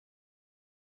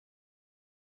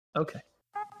Okay.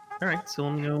 All right. So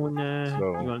let me know when you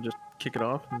want to just kick it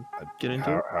off and get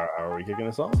into it. How are we kicking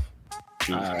this off?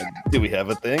 Do we have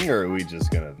a thing, or are we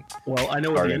just gonna? Well, I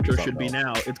know what the intro should be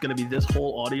now. It's going to be this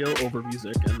whole audio over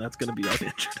music, and that's going to be our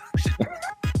introduction.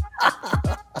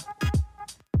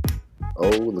 Oh,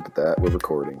 look at that. We're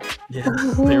recording. Yeah,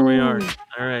 there we are.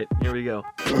 All right, here we go.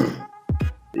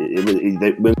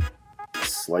 It was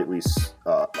slightly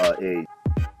a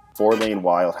 4-lane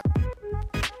wild.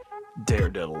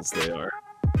 Daredevils, they are.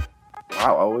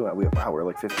 Wow, we're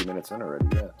like 50 minutes in already.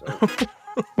 Yeah.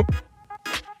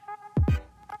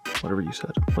 Whatever you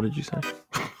said. What did you say?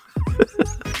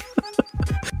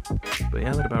 But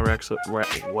yeah, that about wraps up.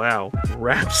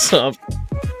 Wraps up.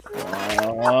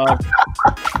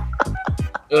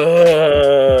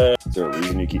 Is there a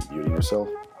reason you keep muting yourself?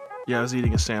 Yeah, I was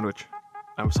eating a sandwich.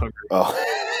 I was hungry. Oh.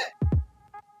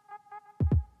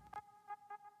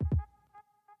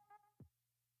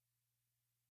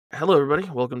 Hello, everybody.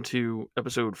 Welcome to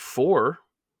episode 4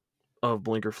 of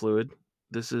Blinker Fluid.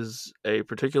 This is a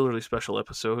particularly special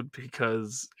episode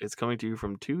because it's coming to you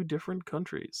from 2 different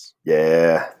countries.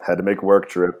 Yeah, had to make a work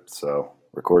trip, so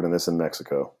recording this in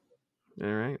Mexico. All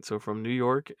right, so from New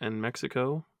York and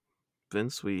Mexico,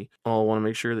 Vince, we all want to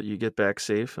make sure that you get back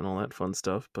safe and all that fun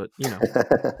stuff. But, you know,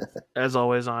 as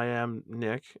always, I am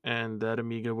Nick, and that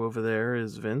amigo over there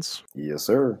is Vince. Yes,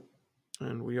 sir.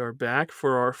 And we are back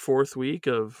for our 4th week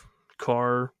of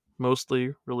car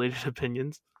mostly related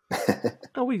opinions.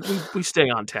 No, we stay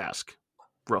on task,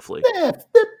 roughly. Yeah,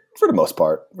 for the most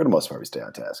part. For the most part, we stay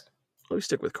on task. We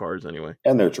stick with cars anyway.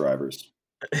 And their drivers.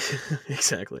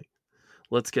 Exactly.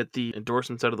 Let's get the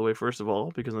endorsements out of the way first of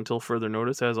all, because until further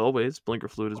notice, as always, Blinker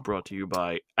Fluid is brought to you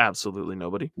by absolutely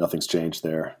nobody. Nothing's changed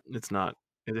there. It's not.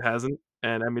 It hasn't.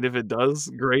 And I mean, if it does,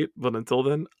 great. But until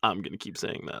then, I'm going to keep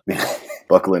saying that.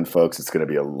 Buckle in, folks. It's going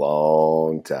to be a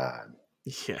long time.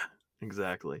 Yeah.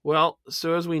 Exactly. Well,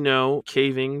 so as we know,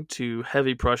 caving to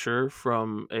heavy pressure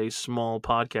from a small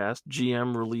podcast,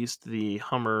 GM released the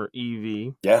Hummer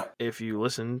EV. Yeah. If you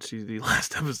listened to the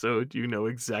last episode, you know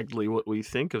exactly what we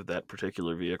think of that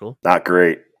particular vehicle. Not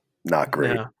great. Not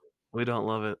great. Yeah, we don't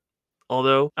love it.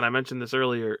 Although, and I mentioned this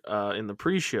earlier in the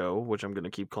pre-show, which I'm going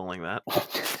to keep calling that,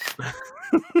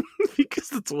 because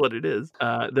that's what it is.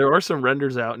 There are some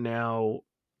renders out now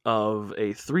of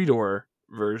a 3-door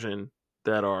version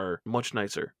that are much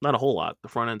nicer. Not a whole lot. The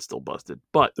front end's still busted,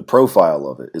 but the profile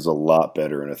of it is a lot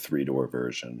better in a 3-door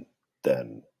version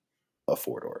than a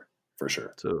 4-door, for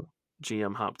sure. So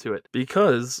GM hop to it.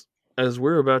 Because, as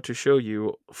we're about to show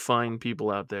you, fine people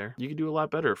out there, you can do a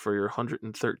lot better for your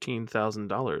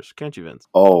 $113,000, can't you, Vince?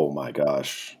 Oh my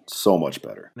gosh, so much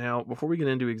better. Now, before we get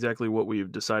into exactly what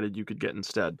we've decided you could get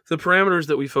instead, the parameters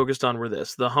that we focused on were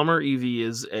this. The Hummer EV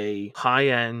is a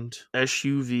high-end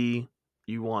SUV.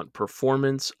 You want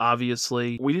performance,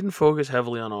 obviously. We didn't focus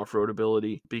heavily on off-road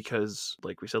ability because,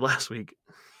 like we said last week,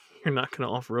 you're not going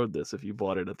to off-road this if you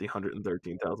bought it at the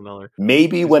 $113,000.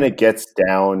 Maybe when it gets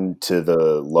down to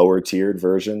the lower tiered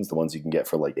versions, the ones you can get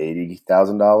for like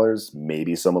 $80,000,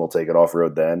 maybe someone will take it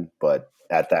off-road then. But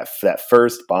at that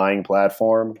first buying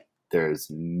platform, there's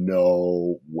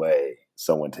no way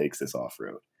someone takes this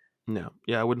off-road. No.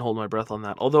 Yeah, I wouldn't hold my breath on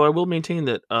that. Although I will maintain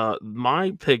that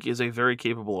my pick is a very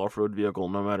capable off-road vehicle,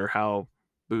 no matter how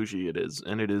bougie it is,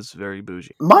 and it is very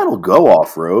bougie. Mine will go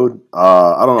off-road.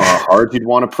 I don't know how hard you'd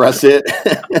want to press it.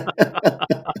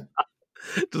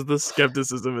 Just the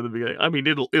skepticism in the beginning. I mean,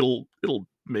 it'll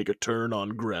make a turn on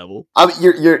gravel. I mean,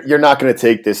 you're not going to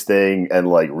take this thing and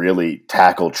like really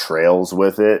tackle trails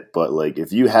with it, but like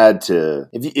if you had to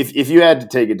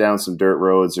take it down some dirt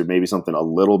roads or maybe something a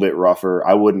little bit rougher,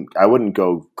 I wouldn't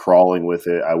go crawling with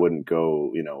it. I wouldn't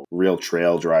go real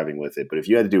trail driving with it. But if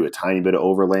you had to do a tiny bit of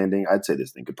overlanding, I'd say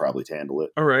this thing could probably handle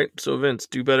it. All right, so Vince,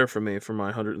 do better for me for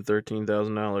my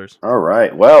 $113,000. All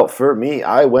right, well for me,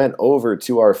 I went over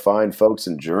to our fine folks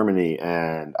in Germany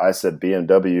and I said,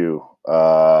 BMW,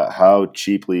 how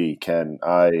cheaply can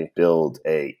I build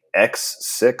a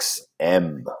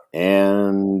X6M?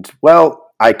 And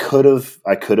well, I could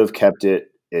have kept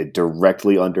it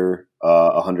directly under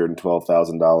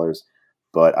 $112,000,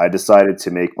 but I decided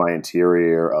to make my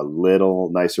interior a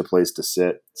little nicer place to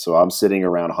sit. So I'm sitting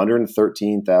around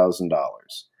 $113,000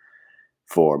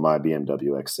 for my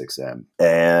BMW X6M,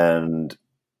 and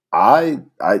I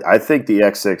think the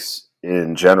X6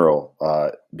 in general,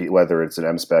 whether it's an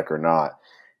M spec or not,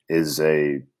 is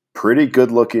a pretty good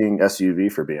looking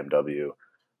SUV for BMW.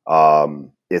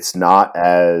 It's not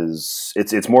as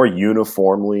it's more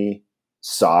uniformly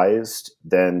sized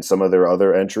than some of their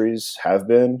other entries have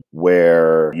been,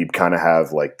 where you'd kind of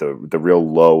have like the real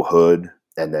low hood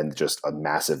and then just a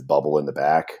massive bubble in the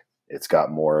back. It's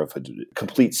got more of a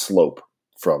complete slope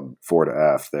from fore to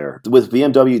aft there. With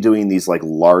BMW doing these like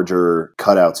larger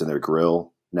cutouts in their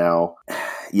grille now,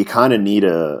 you kind of need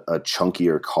a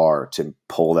chunkier car to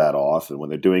pull that off. And when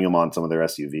they're doing them on some of their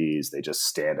SUVs, they just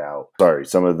stand out. Sorry,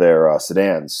 some of their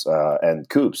sedans and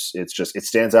coupes, it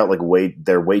stands out like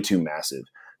they're way too massive.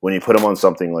 When you put them on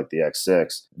something like the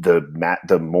X6,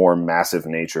 the more massive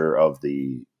nature of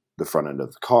the front end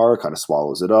of the car kind of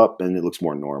swallows it up, and it looks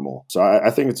more normal. So I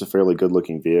think it's a fairly good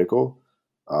looking vehicle.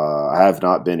 I have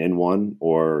not been in one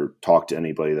or talked to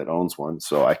anybody that owns one,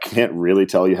 so I can't really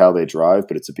tell you how they drive,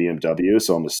 but it's a BMW,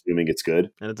 so I'm assuming it's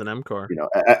good. And it's an M car. You know,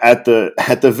 at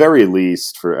the very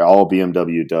least, for all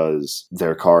BMW does,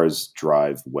 their cars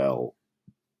drive well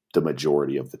the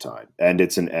majority of the time. And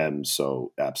it's an M,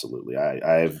 so absolutely.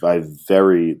 I have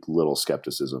very little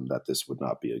skepticism that this would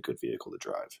not be a good vehicle to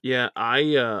drive. Yeah,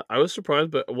 I was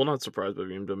surprised, but not surprised by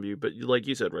BMW, but like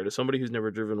you said, right, as somebody who's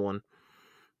never driven one,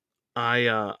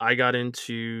 I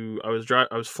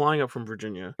was flying up from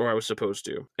Virginia, or I was supposed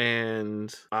to,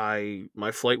 and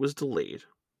my flight was delayed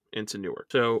into Newark.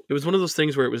 So it was one of those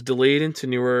things where it was delayed into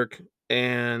Newark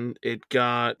and it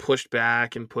got pushed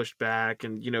back, and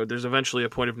there's eventually a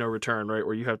point of no return, right,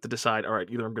 where you have to decide, all right,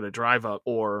 either I'm going to drive up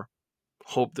or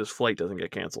hope this flight doesn't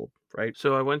get canceled, right?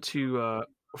 So I went to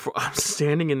I'm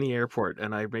standing in the airport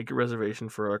and I make a reservation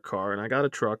for a car, and I got a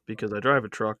truck because I drive a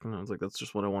truck, and I was like, that's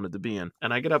just what I wanted to be in.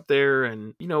 And I get up there,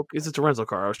 and because it's a rental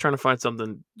car, I was trying to find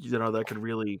something that could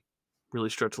really, really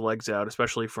stretch the legs out,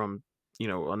 especially from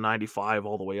a 95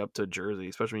 all the way up to Jersey,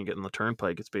 especially when you get in the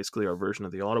turnpike. It's basically our version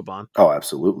of the Autobahn. Oh,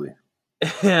 absolutely.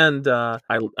 And I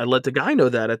let the guy know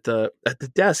that at the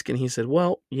desk, and he said,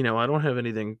 well, I don't have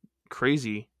anything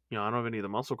crazy. I don't have any of the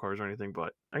muscle cars or anything,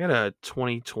 but I got a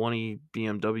 2020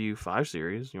 BMW 5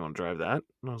 Series. You want to drive that?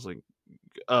 And I was like,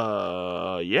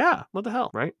 yeah, what the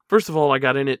hell, right? First of all, I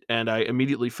got in it, and I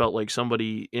immediately felt like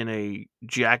somebody in a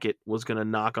jacket was going to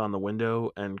knock on the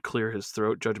window and clear his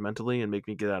throat judgmentally and make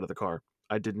me get out of the car.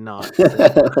 I did not.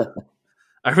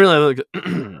 I really like,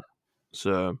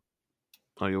 so,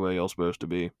 are you where you're supposed to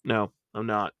be? No, I'm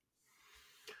not.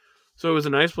 So it was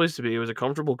a nice place to be. It was a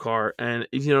comfortable car. And,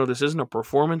 this isn't a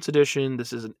performance edition.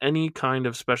 This isn't any kind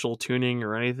of special tuning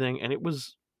or anything. And it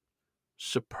was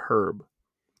superb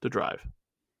to drive.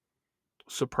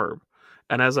 Superb.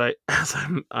 And as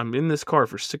I'm in this car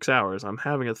for 6 hours, I'm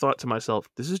having a thought to myself,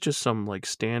 this is just some like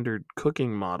standard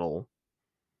cooking model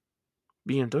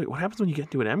BMW. What happens when you get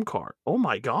into an M car? Oh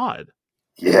my God.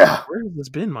 Yeah. Where has this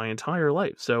been my entire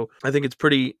life? So I think it's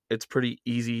pretty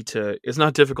easy it's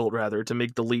not difficult, rather, to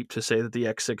make the leap to say that the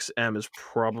X6M is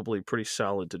probably pretty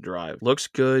solid to drive. Looks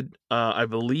good. I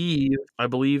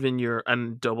believe in your,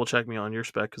 and double check me on your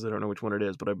spec because I don't know which one it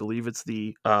is, but I believe it's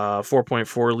the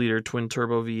 4.4 liter twin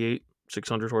turbo V8,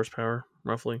 600 horsepower,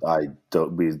 roughly.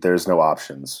 There's no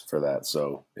options for that.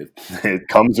 So it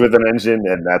comes with an engine,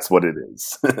 and that's what it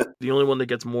is. The only one that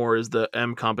gets more is the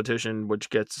M competition, which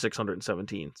gets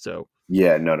 617. So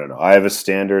yeah, no. I have a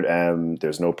standard M.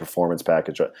 There's no performance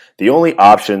package. The only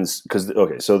options,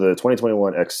 so the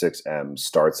 2021 X6M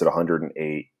starts at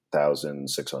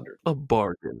 108,600. A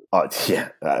bargain. Yeah,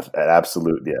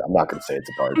 absolutely. Yeah, I'm not going to say it's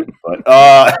a bargain, but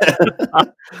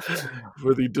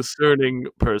for the discerning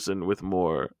person with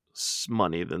more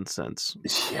money than sense.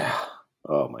 Yeah.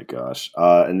 Oh my gosh.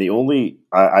 And the only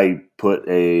I put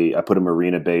a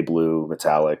Marina Bay blue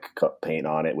metallic paint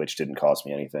on it, which didn't cost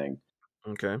me anything.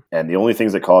 Okay. And the only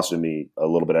things that costed me a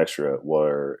little bit extra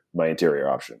were my interior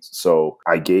options. So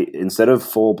I gave, instead of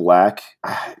full black,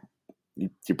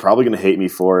 you're probably going to hate me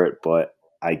for it, but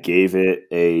I gave it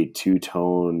a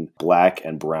two-tone black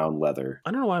and brown leather.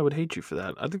 I don't know why I would hate you for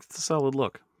that. I think it's a solid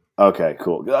look. Okay,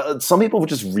 cool. Some people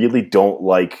just really don't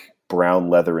like brown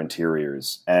leather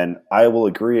interiors, and I will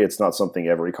agree it's not something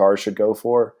every car should go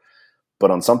for. But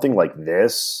on something like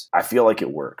this, I feel like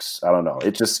it works. I don't know.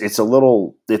 It's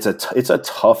a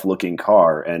tough looking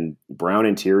car, and brown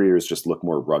interiors just look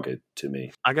more rugged to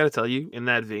me. I got to tell you, in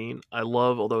that vein, I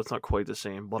love, although it's not quite the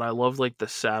same, but I love like the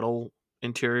saddle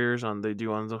interiors they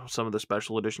do on some of the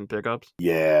special edition pickups.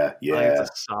 Yeah. I think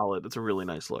it's a really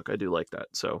nice look. I do like that.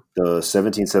 So the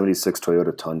 1776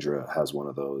 Toyota Tundra has one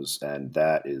of those, and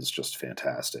that is just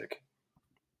fantastic.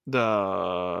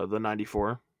 The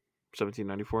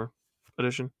 1794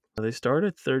 edition. They start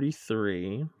at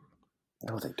 33.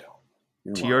 No, they don't.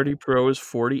 TRD Pro is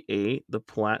 48. The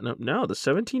Platinum, the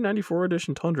 1794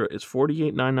 edition Tundra is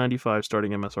 48,995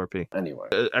 starting MSRP. Anyway,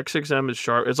 X6M is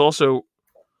sharp. It's also,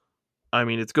 I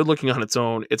mean, it's good looking on its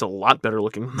own. It's a lot better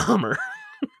looking than the Hummer.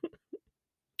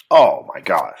 Oh my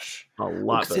gosh. A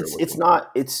lot better looking. It's not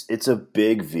it's a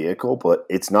big vehicle, but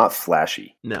it's not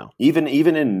flashy. No. Even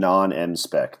in non-M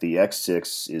spec, the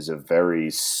X6 is a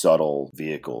very subtle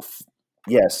vehicle.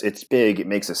 Yes, it's big, it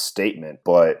makes a statement,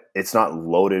 but it's not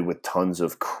loaded with tons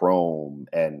of chrome,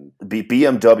 and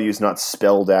BMW is not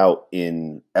spelled out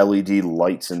in LED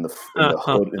lights in the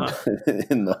hood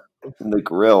in the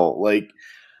grill. Like,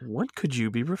 what could you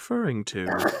be referring to?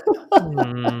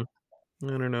 I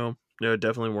don't know. No,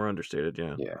 definitely more understated,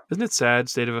 yeah. Yeah. Isn't it sad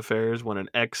state of affairs when an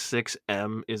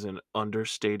X6M is an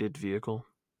understated vehicle?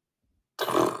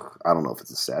 I don't know if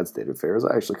it's a sad state of affairs.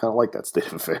 I actually kind of like that state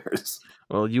of affairs.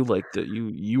 Well, you like that.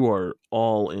 You are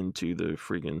all into the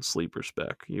freaking sleeper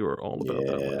spec. You are all about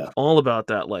that life. All about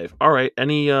that life. All right.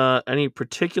 Any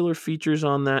particular features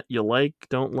on that you like,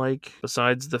 don't like,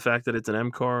 besides the fact that it's an M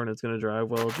car and it's going to drive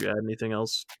well? Did you add anything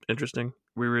else interesting?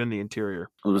 We were in the interior.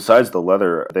 Well, besides the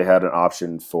leather, they had an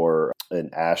option for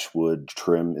an ashwood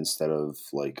trim instead of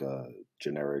like a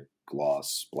generic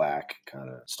gloss black kind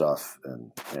of stuff,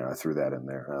 and I threw that in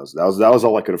there. That was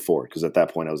all I could afford, because at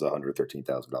that point I was $113,000,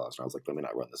 and I was like, let me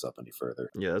not run this up any further.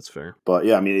 Yeah, that's fair. But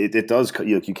yeah, I mean, it does.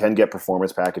 You can get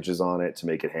performance packages on it to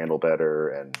make it handle better,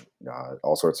 and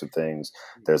all sorts of things.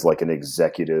 There's like an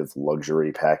executive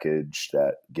luxury package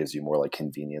that gives you more like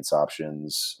convenience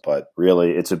options. But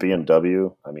really, it's a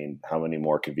BMW. I mean, how many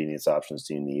more convenience options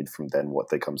do you need from then what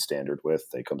they come standard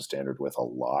with? They come standard with a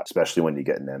lot, especially when you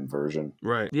get an M version.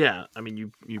 Right. Yeah. I mean,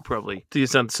 you probably, to the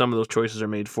extent some of those choices are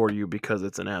made for you because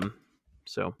it's an M.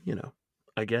 So,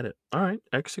 I get it. All right.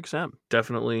 X6M.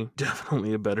 Definitely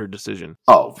a better decision.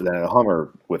 Oh, then a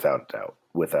Hummer, without a doubt.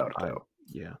 Without a doubt.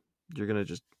 Yeah. You're going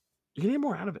to get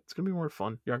more out of it. It's going to be more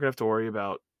fun. You're not going to have to worry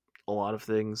about a lot of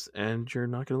things, and you're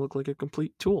not going to look like a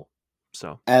complete tool.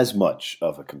 So, as much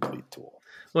of a complete tool.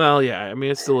 Well, yeah, I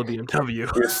mean, it's still a BMW.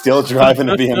 You're still driving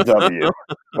a BMW.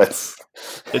 It's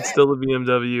still a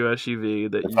BMW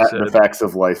SUV that the facts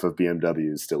of life of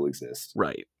BMWs still exist.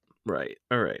 Right.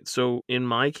 All right. So in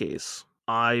my case,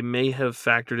 I may have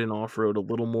factored in off-road a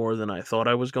little more than I thought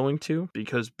I was going to,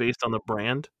 because based on the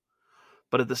brand.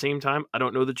 But at the same time, I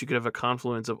don't know that you could have a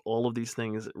confluence of all of these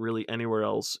things really anywhere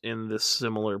else in this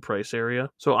similar price area.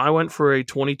 So I went for a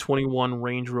 2021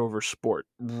 Range Rover Sport.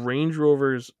 Range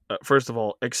Rover's, first of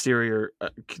all, exterior,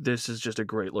 this is just a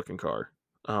great looking car.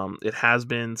 It has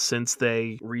been since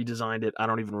they redesigned it. I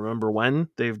don't even remember when.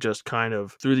 They've just kind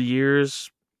of, through the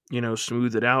years,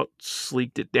 smoothed it out,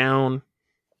 sleeked it down.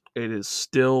 It is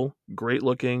still great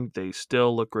looking. They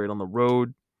still look great on the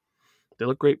road. They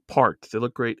look great parked. They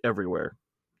look great everywhere.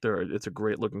 It's a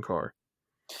great looking car.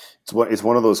 It's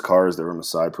one of those cars that from a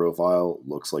side profile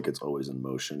looks like it's always in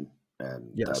motion,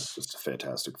 and that's just a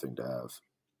fantastic thing to have.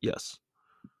 Yes.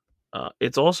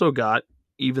 It's also got,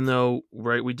 even though,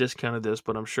 right, we discounted this,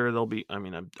 but I'm sure there'll be, I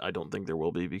mean, I don't think there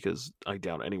will be, because I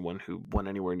doubt anyone who went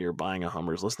anywhere near buying a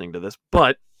Hummer is listening to this,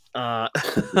 but there'll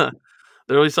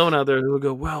be someone out there who will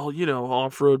go, well,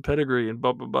 off-road pedigree and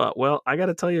blah, blah, blah. Well, I got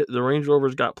to tell you, the Range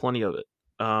Rover's got plenty of it.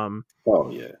 Oh,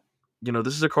 yeah.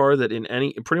 This is a car that in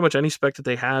pretty much any spec that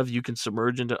they have, you can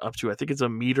submerge into up to, I think it's a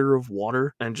meter of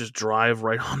water, and just drive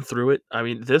right on through it. I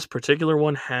mean, this particular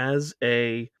one has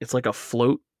it's like a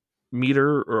float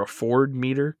meter or a Ford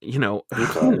meter.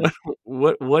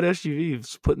 What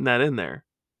SUV's putting that in there?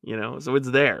 So it's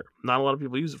there. Not a lot of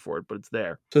people use it for it, but it's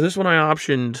there. So this one I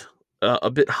optioned a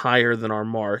bit higher than our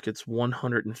mark. It's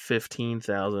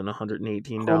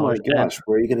 $115,118. Oh my gosh,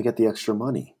 where are you going to get the extra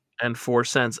money? And 4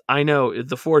 cents. I know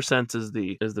the 4 cents is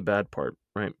the bad part,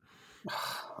 right?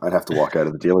 I'd have to walk out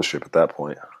of the dealership at that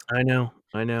point. I know.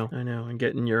 And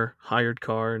get in your hired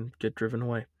car and get driven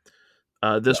away.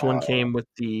 This one came with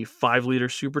the 5-liter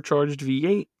supercharged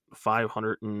V8,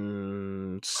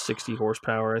 560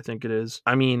 horsepower, I think it is.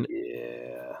 I mean,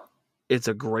 yeah, it's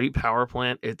a great power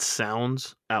plant. It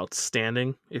sounds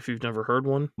outstanding if you've never heard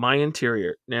one. My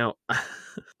interior. Now,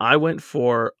 I went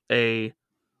for a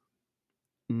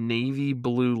navy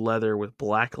blue leather with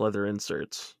black leather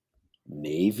inserts.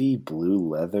 Navy blue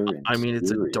leather interior. I mean,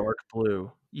 it's a dark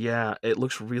blue. Yeah, it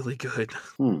looks really good.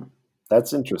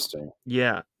 That's interesting.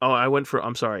 Yeah. Oh, I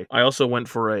also went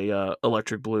for a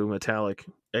electric blue metallic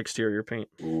exterior paint.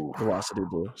 Ooh. Velocity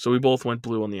blue. So we both went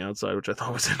blue on the outside, which I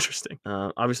thought was interesting.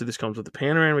 Obviously, this comes with a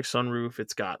panoramic sunroof.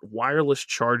 It's got wireless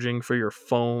charging for your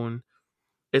phone.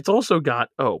 It's also got,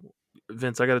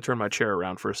 Vince, I got to turn my chair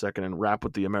around for a second and rap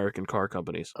with the American car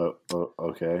companies. Oh,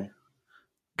 okay.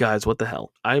 Guys, what the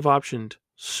hell? I've optioned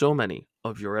so many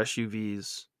of your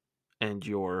SUVs and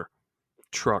your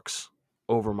trucks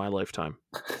over my lifetime.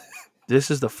 This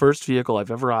is the first vehicle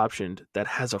I've ever optioned that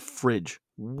has a fridge.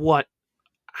 What?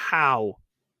 How?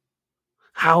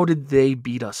 How did they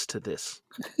beat us to this?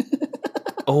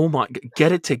 Oh my,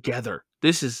 get it together.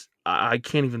 This is, I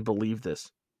can't even believe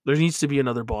this. There needs to be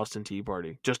another Boston Tea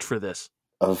Party just for this.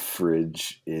 A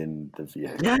fridge in the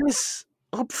vehicle. Yes,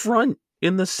 up front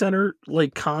in the center,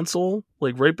 like console,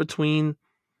 like right between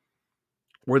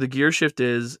where the gear shift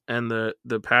is and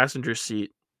the passenger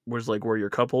seat, where's like where your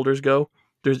cup holders go.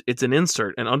 It's an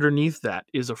insert, and underneath that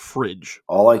is a fridge.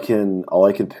 All I can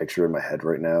picture in my head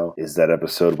right now is that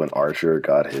episode when Archer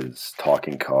got his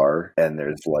talking car, and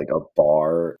there's like a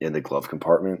bar in the glove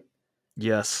compartment.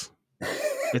 Yes,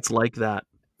 it's like that.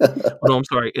 No, I'm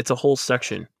sorry. It's a whole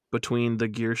section between the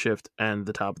gear shift and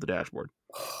the top of the dashboard.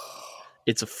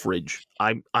 It's a fridge.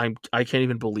 I can't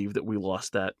even believe that we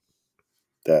lost that.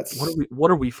 That's what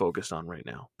are we focused on right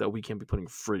now that we can't be putting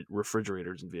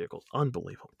refrigerators in vehicles?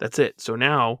 Unbelievable. That's it. So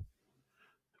now,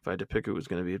 if I had to pick who it was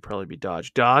going to be, it'd probably be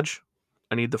Dodge. Dodge,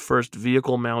 I need the first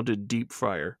vehicle-mounted deep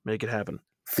fryer. Make it happen.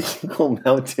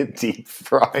 vehicle-mounted deep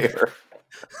fryer.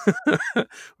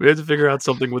 We have to figure out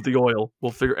something with the oil.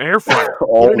 We'll figure air fryer.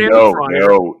 Oh, Get an air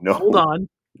fryer. No. Hold on.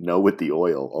 No, with the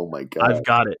oil. Oh my god. I've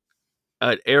got it.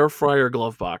 An air fryer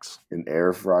glove box. An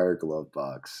air fryer glove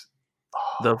box.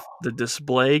 The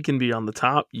display can be on the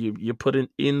top. You put it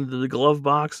in the glove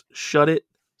box, shut it,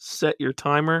 set your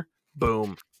timer,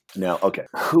 boom. Now, okay,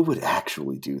 who would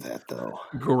actually do that though?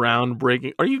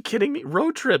 Groundbreaking. Are you kidding me?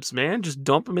 Road trips, man. Just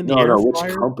dump them in the air fryer.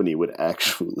 Which company would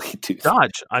actually do that?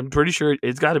 Dodge. I'm pretty sure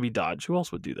it's got to be Dodge. Who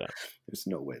else would do that? There's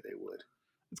no way they would.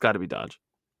 It's got to be Dodge.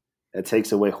 It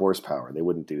takes away horsepower. They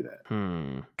wouldn't do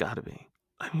that. Got to be.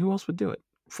 I mean, who else would do it?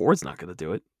 Ford's not going to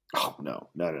do it. Oh, no.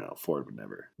 Ford would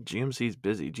never. GMC's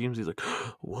busy. GMC's like,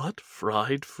 what?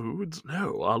 Fried foods?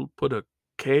 No, I'll put a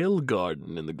kale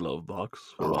garden in the glove box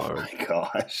for our my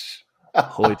gosh.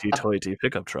 hoity-toity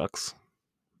pickup trucks.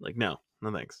 Like, no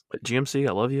thanks. But GMC,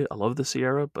 I love you. I love the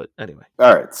Sierra, but anyway.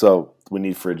 All right, so we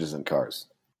need fridges in cars.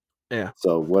 Yeah.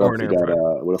 So what else you got?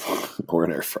 Or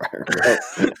an air fryer.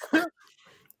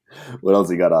 What else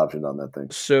you got optioned on that thing?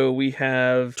 So we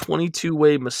have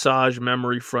 22-way massage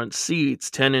memory front seats,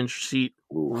 10-inch seat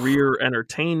rear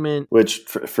entertainment. Which,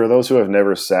 for those who have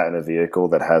never sat in a vehicle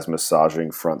that has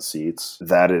massaging front seats,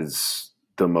 that is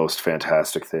the most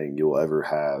fantastic thing you'll ever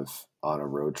have on a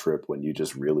road trip when you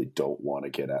just really don't want to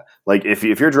get out. Like, if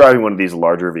you're driving one of these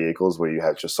larger vehicles where you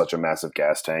have just such a massive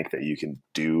gas tank that you can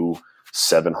do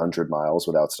 700 miles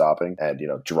without stopping and,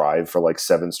 drive for like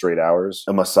 7 straight hours,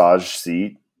 a massage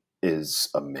seat is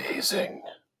amazing.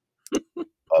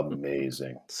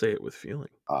 Amazing. Say it with feeling.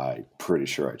 I'm pretty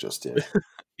sure I just did.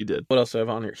 You did. What else do I have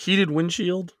on here? Heated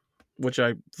windshield, which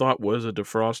I thought was a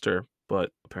defroster,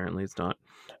 but apparently it's not.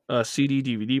 CD,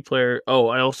 DVD player. Oh,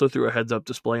 I also threw a heads-up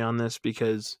display on this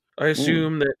because I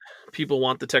assume that people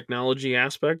want the technology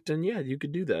aspect, and yeah, you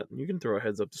could do that. You can throw a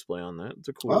heads-up display on that. It's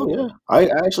a cool. Oh yeah, I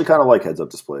actually kind of like heads-up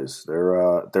displays.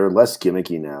 They're less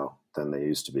gimmicky now than they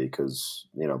used to be because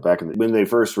back when they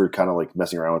first were kind of like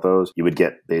messing around with those, you would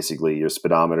get basically your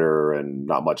speedometer and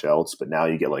not much else, but now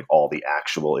you get like all the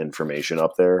actual information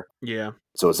up there. Yeah.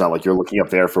 So it's not like you're looking up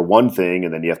there for one thing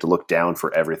and then you have to look down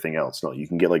for everything else. No, you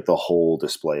can get like the whole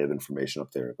display of information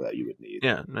up there that you would need.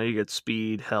 Yeah. Now you get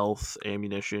speed, health,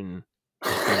 ammunition,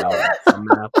 a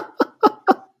map.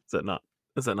 Is that not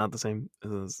the same?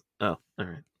 Oh, all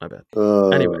right. My bad.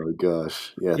 Oh, anyway.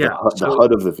 Gosh. Yeah. The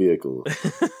HUD of the vehicle.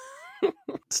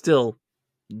 Still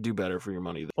do better for your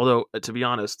money. Although, to be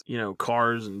honest,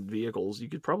 cars and vehicles, you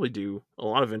could probably do a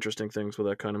lot of interesting things with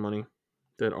that kind of money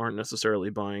that aren't necessarily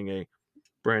buying a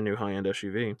brand new high-end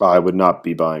SUV. I would not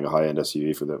be buying a high-end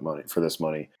SUV for this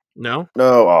money. No?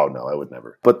 No, I would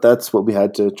never. But that's what we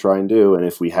had to try and do. And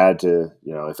if we had to,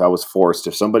 if I was forced,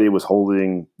 if somebody was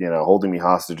holding me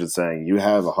hostage and saying, you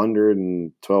have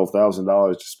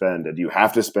 $112,000 to spend and you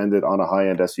have to spend it on a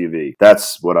high-end SUV,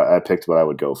 that's what I picked what I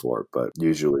would go for. But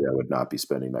usually I would not be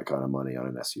spending that kind of money on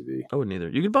an SUV. I wouldn't either.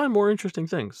 You could buy more interesting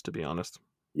things, to be honest.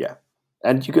 Yeah.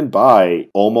 And you can buy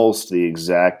almost the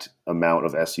exact amount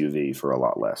of SUV for a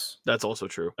lot less. That's also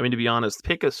true. I mean, to be honest,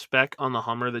 pick a spec on the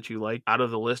Hummer that you like out of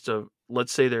the list of,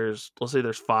 let's say there's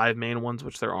 5 main ones,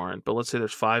 which there aren't, but let's say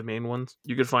there's 5 main ones.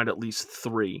 You could find at least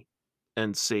 3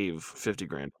 and save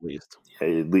 $50,000 at least. Yeah,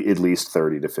 at least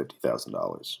 $30,000 to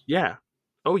 $50,000. Yeah.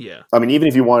 Oh yeah. I mean, even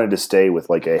if you wanted to stay with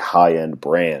like a high-end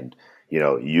brand,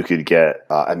 you could get.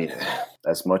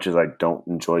 As much as I don't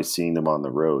enjoy seeing them on the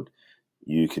road,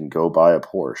 you can go buy a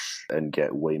Porsche and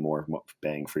get way more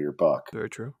bang for your buck. Very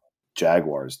true.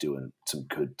 Jaguar's doing some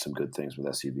good things with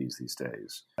SUVs these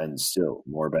days, and still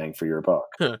more bang for your buck.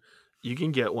 you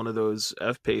can get one of those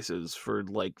F Paces for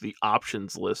like the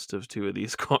options list of 2 of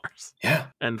these cars. Yeah.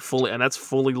 And that's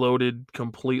fully loaded,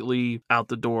 completely out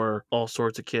the door, all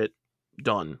sorts of kit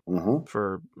done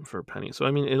for a penny. So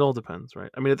I mean, it all depends,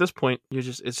 right? I mean, at this point,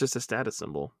 it's just a status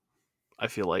symbol. I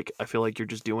feel like you're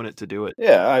just doing it to do it.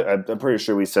 Yeah, I'm pretty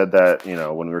sure we said that,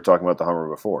 when we were talking about the Hummer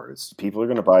before. It's people are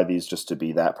going to buy these just to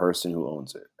be that person who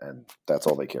owns it, and that's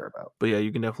all they care about. But yeah,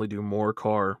 you can definitely do more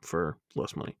car for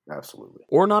less money. Absolutely.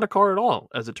 Or not a car at all,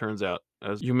 as it turns out,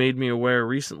 as you made me aware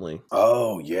recently.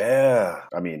 Oh, yeah.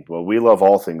 I mean, well, we love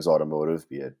all things automotive,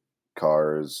 be it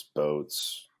cars,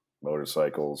 boats,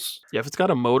 motorcycles. Yeah, if it's got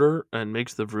a motor and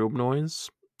makes the vroom noise,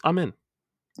 I'm in.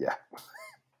 Yeah,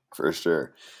 for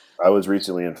sure. I was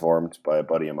recently informed by a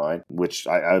buddy of mine, which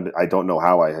I don't know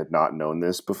how I had not known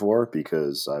this before,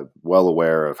 because I'm well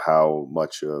aware of how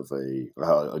much of a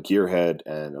gearhead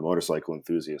and a motorcycle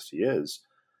enthusiast he is.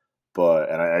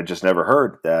 And I just never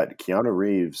heard that Keanu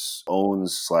Reeves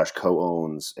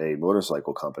owns/co-owns a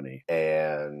motorcycle company.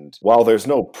 And while there's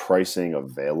no pricing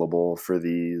available for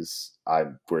these,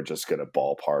 we're just going to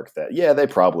ballpark that. Yeah, they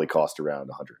probably cost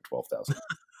around $112,000.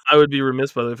 I would be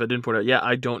remiss, by the way, if I didn't point out. Yeah,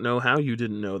 I don't know how you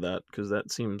didn't know that, because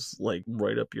that seems like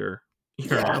right up your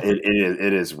alley.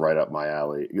 It is right up my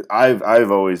alley.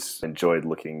 I've always enjoyed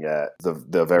looking at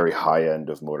the very high end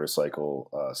of motorcycle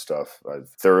stuff. I've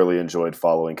thoroughly enjoyed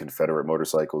following Confederate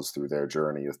motorcycles through their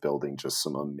journey of building just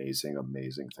some amazing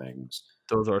things.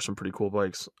 Those are some pretty cool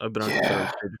bikes. I've been on Confederate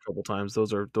stage a couple times.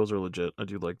 Those are legit. I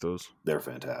do like those. They're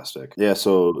fantastic. Yeah.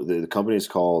 So the company is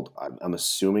called, I'm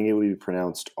assuming it would be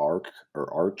pronounced Arc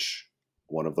or Arch.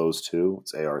 One of those two.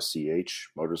 It's ARCH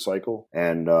motorcycle,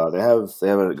 and they have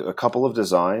a couple of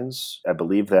designs. I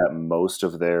believe that most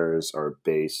of theirs are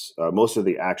most of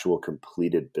the actual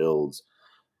completed builds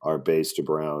are based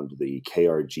around the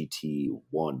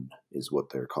KRGT1 is what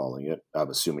they're calling it.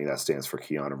 I'm assuming that stands for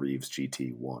Keanu Reeves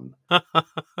GT1.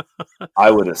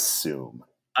 I would assume.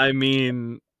 I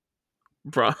mean,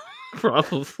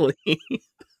 probably.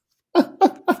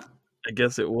 I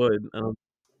guess it would.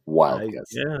 Wild guess.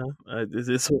 Yeah, it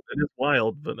is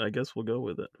wild, but I guess we'll go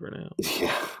with it for now.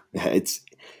 Yeah, it's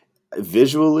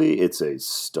visually, it's a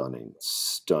stunning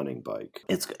bike.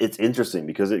 It's interesting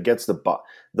because it gets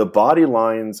the body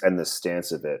lines and the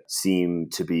stance of it seem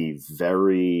to be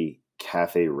very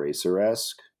cafe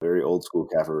racer-esque, very old school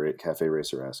cafe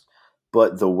racer-esque.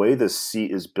 But the way the seat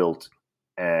is built,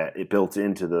 it built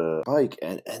into the bike,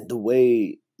 and the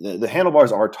way the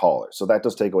handlebars are taller, so that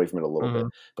does take away from it a little bit.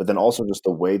 But then also just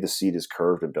the way the seat is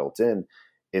curved and built in,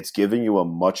 it's giving you a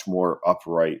much more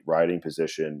upright riding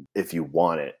position if you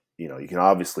want it. You can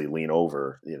obviously lean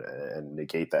over, and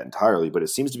negate that entirely, but it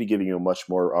seems to be giving you a much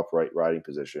more upright riding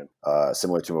position,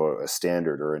 similar to a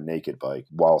standard or a naked bike,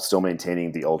 while still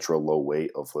maintaining the ultra low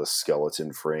weight of the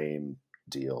skeleton frame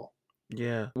deal.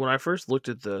 Yeah. When I first looked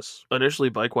at this, initially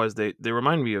bike-wise, they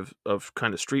remind me of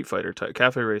kind of Street Fighter type,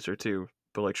 Cafe Racer too,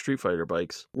 but like Street Fighter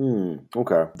bikes.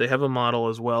 Okay. They have a model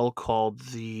as well called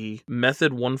the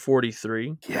Method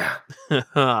 143. Yeah.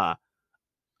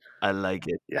 I like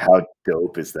it. Yeah, how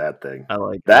dope is that thing? I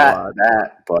like that. it a lot.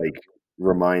 That bike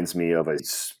reminds me of a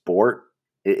sport.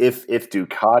 If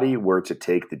Ducati were to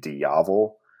take the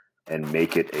Diavel and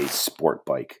make it a sport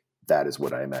bike, that is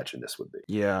what I imagine this would be.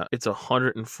 Yeah, it's a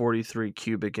 143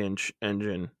 cubic inch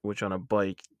engine, which on a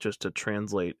bike, just to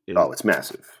translate, is it's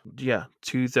massive. Yeah,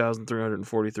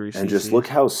 2,343 cc. And just look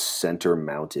how center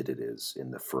mounted it is in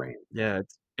the frame. Yeah,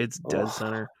 it's dead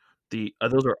center. I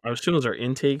assume those are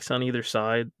intakes on either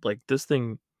side. Like, this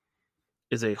thing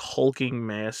is a hulking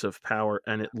mass of power,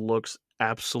 and it looks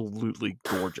absolutely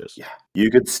gorgeous. Yeah, you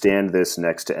could stand this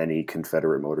next to any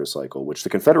Confederate motorcycle, which the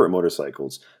Confederate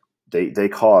motorcycles, they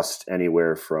cost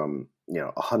anywhere from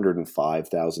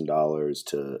 $105,000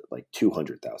 to like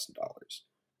 $200,000.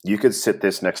 You could sit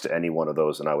this next to any one of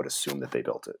those, and I would assume that they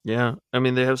built it. Yeah, I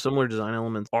mean, they have similar design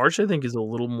elements. Arch, I think, is a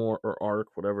little more, or Arc,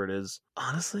 whatever it is.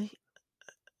 Honestly,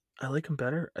 I like them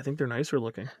better. I think they're nicer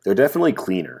looking. They're definitely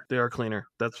cleaner. They are cleaner.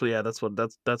 That's the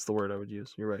word I would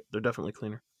use. You're right. They're definitely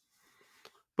cleaner.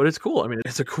 But it's cool. I mean,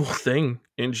 it's a cool thing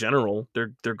in general.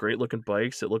 They're great looking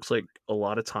bikes. It looks like a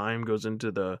lot of time goes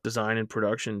into the design and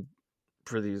production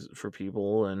for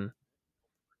people, and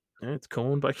it's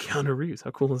co-owned by Keanu Reeves.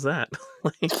 How cool is that?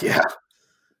 Yeah.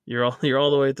 You're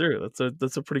all the way through.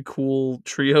 That's a pretty cool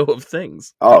trio of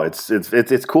things. Oh, it's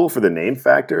cool for the name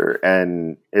factor,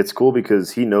 and it's cool because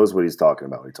he knows what he's talking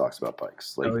about when he talks about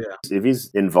bikes. Like, if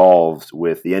he's involved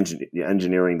with the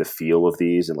engineering, the feel of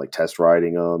these, and like test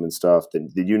riding them and stuff, then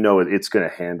it's going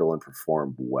to handle and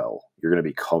perform well. You're going to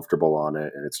be comfortable on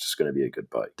it, and it's just going to be a good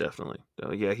bike. Definitely.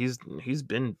 Yeah, he's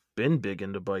been big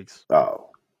into bikes.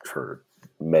 Oh, for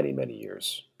many, many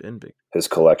years. Been big. His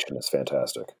collection is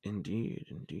fantastic. Indeed.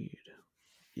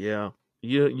 Yeah.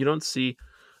 You don't see.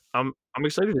 I'm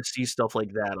excited to see stuff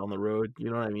like that on the road. You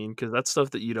know what I mean? Because that's stuff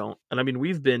that you don't. And I mean,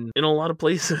 we've been in a lot of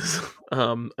places.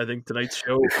 I think tonight's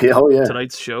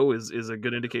show is a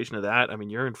good indication of that. I mean,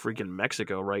 you're in freaking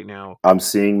Mexico right now. I'm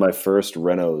seeing my first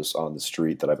Renos on the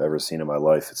street that I've ever seen in my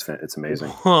life. It's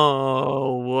amazing.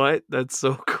 Oh, what? That's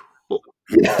so cool.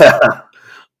 Yeah.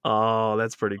 Oh,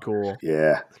 that's pretty cool.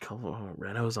 Yeah.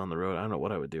 Renault's on the road. I don't know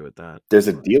what I would do with that. There's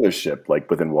a dealership like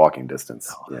within walking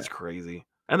distance. Oh, that's crazy.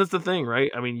 And that's the thing,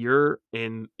 right? I mean, you're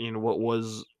in what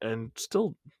was and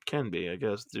still can be, I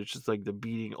guess. It's just like the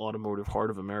beating automotive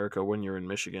heart of America when you're in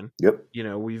Michigan. Yep. You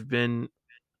know, we've been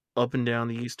up and down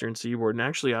the eastern seaboard and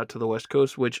actually out to the west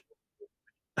coast, which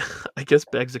I guess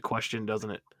begs a question,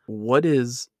 doesn't it? What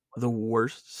is the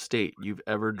worst state you've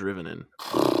ever driven in?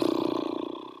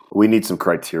 We need some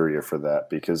criteria for that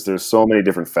because there's so many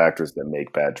different factors that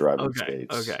make bad driving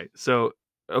states.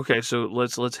 Okay, so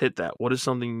let's hit that. What is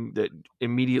something that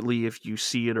immediately, if you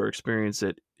see it or experience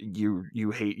it,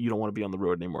 you hate? You don't want to be on the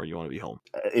road anymore. You want to be home.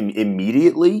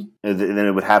 Immediately, and then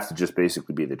it would have to just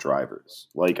basically be the drivers.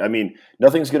 Like, I mean,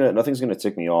 nothing's gonna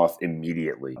tick me off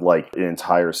immediately. Like an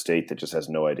entire state that just has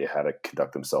no idea how to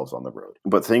conduct themselves on the road.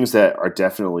 But things that are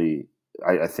definitely,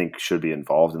 I think, should be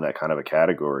involved in that kind of a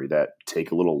category that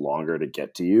take a little longer to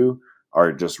get to you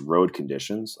are just road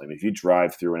conditions. I mean, if you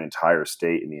drive through an entire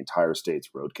state and the entire state's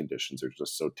road conditions are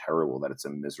just so terrible that it's a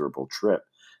miserable trip,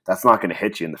 that's not going to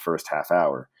hit you in the first half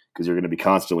hour because you're going to be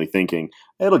constantly thinking,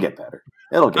 it'll get better.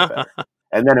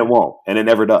 And then it won't. And it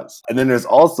never does. And then there's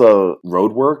also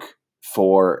road work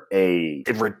for a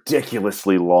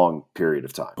ridiculously long period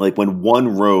of time. Like when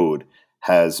one road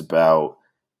has about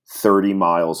 30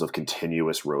 miles of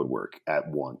continuous road work at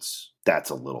once, that's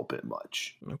a little bit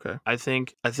much. Okay. I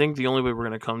think the only way we're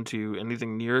going to come to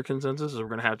anything near a consensus is we're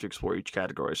going to have to explore each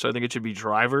category. So I think it should be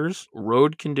drivers,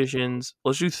 road conditions.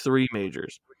 Let's do three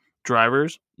majors.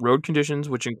 Drivers, road conditions,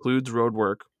 which includes road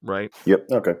work, right? Yep.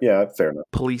 Okay. Yeah, fair enough.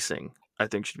 Policing, I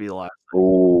think, should be the last.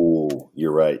 Oh,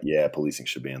 you're right. Yeah, policing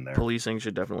should be in there. Policing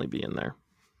should definitely be in there.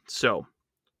 So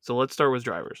let's start with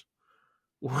drivers.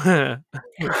 Oh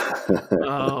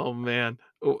man,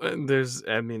 there's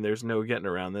no getting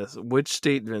around this. Which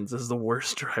state, Vince, is the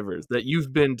worst drivers that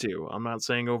you've been to? I'm not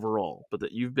saying overall, but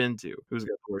that you've been to. Who's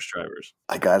got the worst drivers?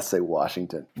 I gotta say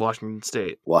Washington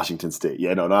State.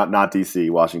 Yeah, no, not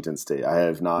DC. Washington State. I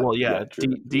have not. Well, yeah,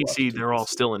 DC. They're all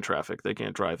still in traffic. They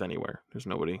can't drive anywhere. There's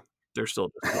nobody. They're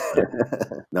still.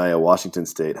 No, yeah, Washington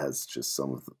State has just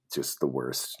some of just the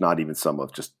worst. Not even some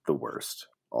of, just the worst.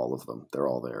 All of them. They're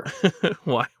all there.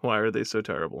 Why are they so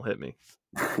terrible? Hit me.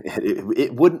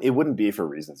 It wouldn't be for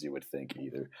reasons you would think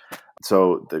either.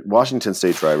 So the Washington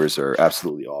State drivers are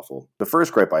absolutely awful. The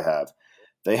first gripe I have,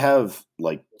 they have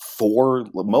like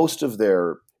most of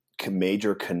their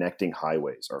major connecting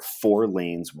highways are 4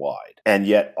 lanes wide, and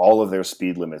yet all of their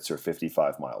speed limits are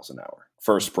 55 miles an hour.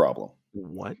 First problem.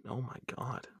 What? Oh my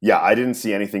God. Yeah, I didn't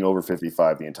see anything over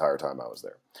 55 the entire time I was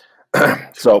there.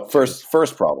 So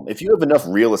first problem, if you have enough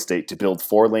real estate to build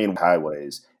 4-lane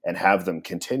highways and have them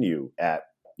continue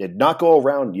not go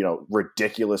around,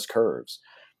 ridiculous curves,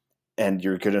 and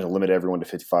you're going to limit everyone to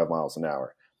 55 miles an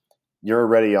hour, you're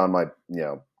already on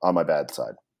my bad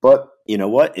side. But you know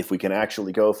what? If we can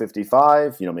actually go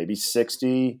 55, maybe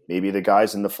 60, maybe the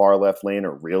guys in the far left lane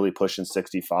are really pushing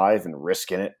 65 and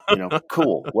risking it,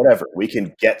 cool, whatever. We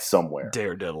can get somewhere.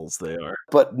 Daredevils they are.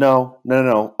 But no.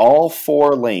 All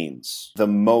 4 lanes, the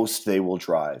most they will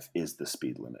drive is the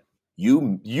speed limit.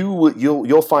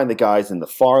 You'll find the guys in the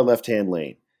far left-hand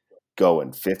lane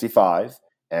going 55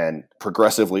 and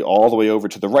progressively all the way over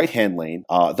to the right-hand lane.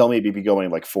 They'll maybe be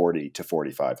going like 40 to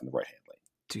 45 in the right-hand lane.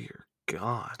 Dear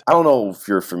God. I don't know if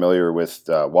you're familiar with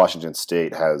Washington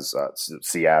State has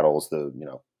Seattle's the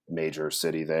major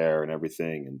city there and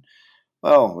everything, and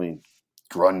well, I mean,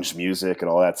 grunge music and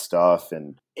all that stuff,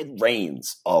 and it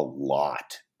rains a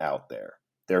lot out there.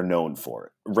 They're known for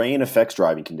it. Rain affects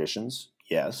driving conditions,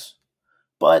 yes,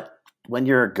 but when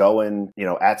you're going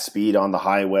at speed on the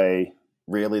highway,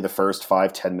 really the first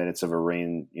 5-10 minutes of a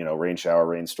rain shower,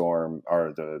 rainstorm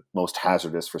are the most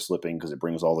hazardous for slipping because it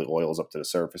brings all the oils up to the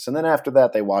surface. And then after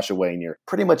that, they wash away and you're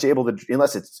pretty much able to,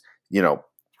 unless it's,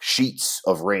 sheets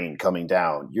of rain coming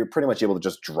down, you're pretty much able to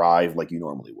just drive like you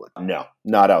normally would. No,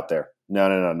 not out there.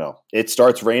 No. It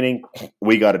starts raining.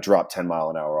 We got to drop 10 mile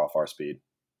an hour off our speed.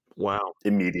 Wow.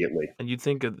 Immediately. And you'd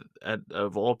think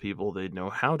of all people, they'd know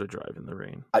how to drive in the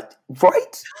rain.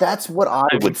 Right? That's what I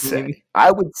would say.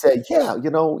 I would say, yeah,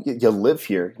 you live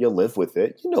here. You live with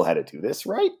it. You know how to do this,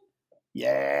 right?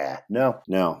 Yeah. No,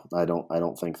 I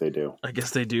don't think they do. I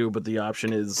guess they do, but the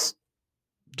option is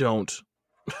don't.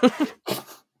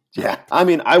 Yeah. I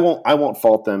mean, I won't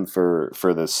fault them for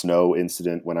the snow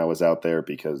incident when I was out there,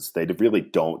 because they really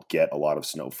don't get a lot of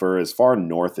snow. For as far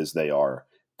north as they are,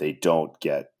 they don't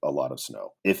get a lot of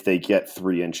snow. If they get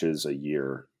 3 inches a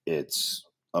year, it's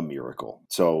a miracle.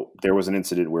 So there was an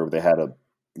incident where they had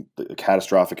a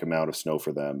catastrophic amount of snow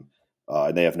for them,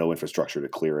 and they have no infrastructure to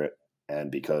clear it.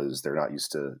 And because they're not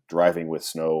used to driving with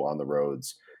snow on the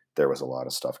roads, there was a lot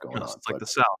of stuff going Yes, on. it's like But the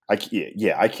South.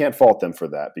 I can't fault them for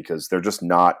that, because they're just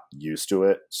not used to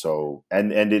it. So,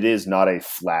 and it is not a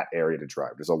flat area to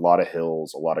drive. There's a lot of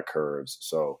hills, a lot of curves.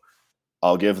 So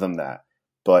I'll give them that.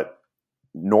 But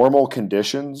normal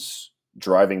conditions,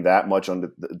 driving that much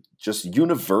just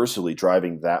universally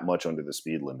driving that much under the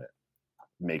speed limit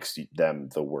makes them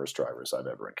the worst drivers I've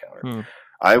ever encountered.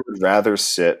 I would rather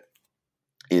sit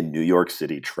in New York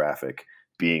City traffic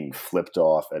being flipped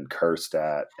off and cursed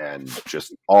at and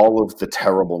just all of the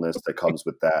terribleness that comes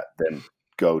with that than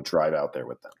go drive out there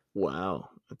with them. Wow,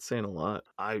 that's saying a lot.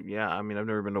 I mean, I've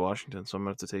never been to Washington, so I'm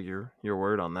gonna have to take your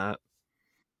word on that.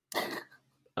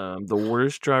 The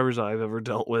worst drivers I've ever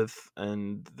dealt with,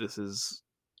 and this was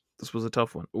a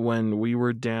tough one. When we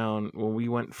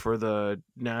went for the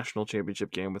national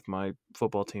championship game with my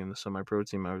football team, the semi-pro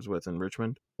team I was with in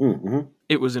Richmond, Mm-hmm.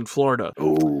 it was in Florida.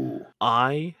 Oh,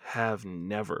 I have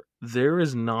never. There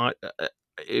is not.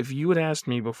 If you had asked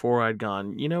me before I'd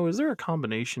gone, is there a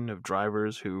combination of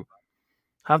drivers who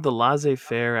have the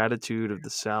laissez-faire attitude of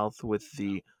the South with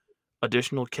the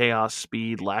additional chaos,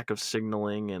 speed, lack of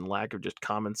signaling, and lack of just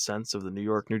common sense of the New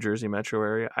York, New Jersey metro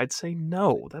area? I'd say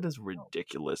no. That is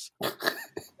ridiculous.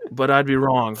 But I'd be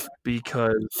wrong,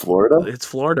 because Florida? it's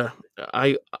Florida.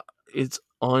 It's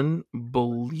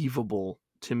unbelievable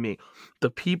to me. The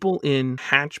people in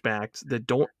hatchbacks that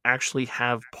don't actually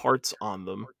have parts on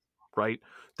them, right?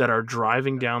 That are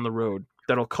driving down the road,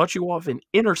 that'll cut you off in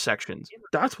intersections.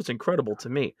 That's what's incredible to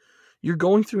me. You're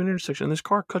going through an intersection and this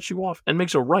car cuts you off and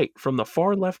makes a right from the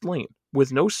far left lane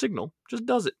with no signal. Just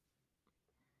does it.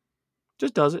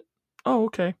 Just does it. Oh,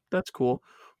 okay. That's cool.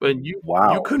 But you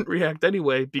Wow. couldn't react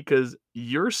anyway, because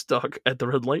you're stuck at the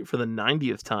red light for the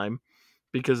 90th time,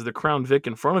 because the Crown Vic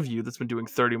in front of you that's been doing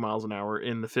 30 miles an hour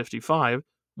in the 55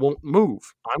 won't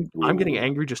move. I'm getting Ooh.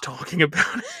 angry just talking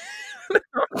about it.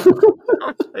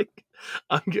 I'm like,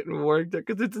 I'm getting worked up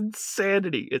because it's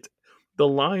insanity. It's the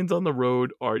lines on the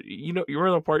road are, you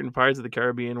remember the part in Pirates of the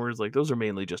Caribbean where it's like, those are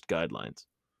mainly just guidelines.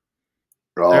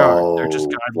 They're just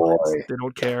Oh guidelines. boy. They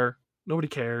don't care. Nobody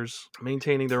cares.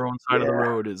 Maintaining their own side of the Yeah.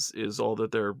 road is all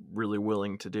that they're really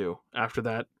willing to do. After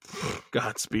that,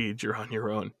 Godspeed, you're on your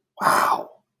own. Wow.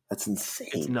 That's It's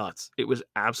insane. nuts. It was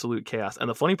absolute chaos. And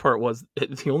the funny part was,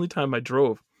 the only time I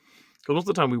drove, because most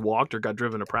of the time we walked or got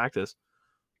driven to practice,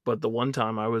 but the one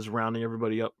time I was rounding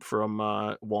everybody up from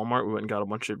Walmart, we went and got a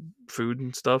bunch of food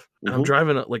and stuff, and I'm Mhm.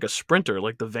 driving like a Sprinter,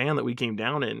 like the van that we came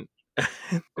down in.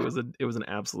 It was an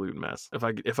absolute mess.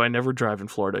 If I never drive in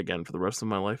Florida again for the rest of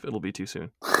my life, it'll be too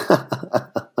soon.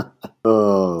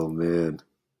 Oh man,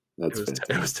 that's It was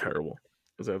fantastic. terrible.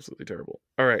 It was absolutely terrible.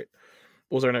 All right,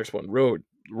 what was our next one?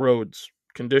 Roads,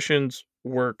 conditions,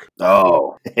 work.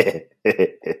 Oh.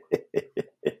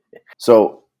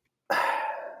 So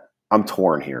I'm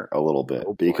torn here a little bit,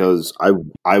 Oh boy. because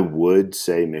I would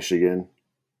say Michigan,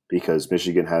 because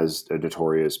Michigan has a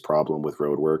notorious problem with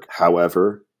road work.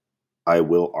 However, I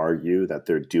will argue that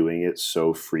they're doing it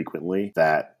so frequently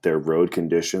that their road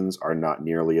conditions are not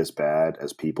nearly as bad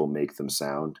as people make them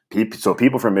sound. So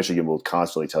people from Michigan will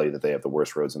constantly tell you that they have the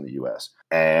worst roads in the U.S.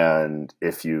 And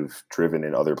if you've driven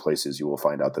in other places, you will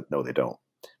find out that no, they don't.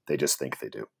 They just think they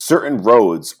do. Certain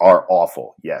roads are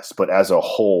awful, yes, but as a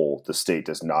whole, the state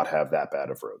does not have that bad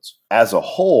of roads. As a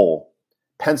whole,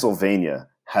 Pennsylvania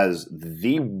has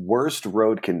the worst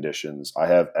road conditions I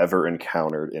have ever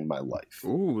encountered in my life.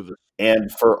 Ooh, And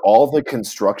for all the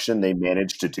construction they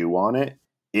managed to do on it,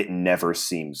 it never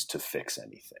seems to fix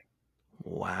anything.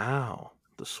 wow.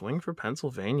 The swing for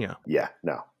Pennsylvania. Yeah,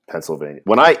 no, Pennsylvania.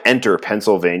 When I enter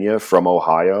Pennsylvania from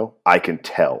Ohio, I can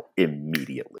tell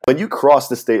immediately. When you cross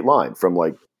the state line from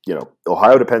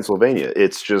Ohio to Pennsylvania,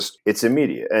 it's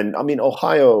immediate. And I mean,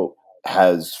 Ohio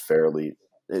has fairly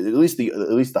at least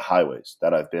the highways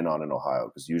that I've been on in Ohio,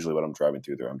 because usually when I'm driving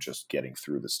through there, I'm just getting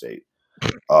through the state.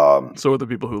 So are the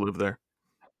people who live there.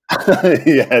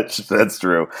 Yeah, that's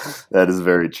true. That is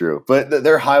very true. But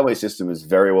their highway system is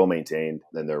very well maintained,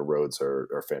 and their roads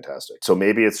are fantastic. So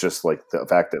maybe it's just like the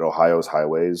fact that Ohio's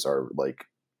highways are like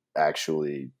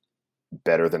actually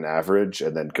better than average,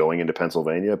 and then going into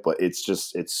Pennsylvania, but it's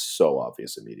so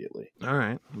obvious immediately. All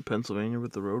right, in Pennsylvania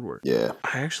with the road work. Yeah.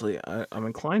 I'm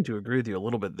inclined to agree with you a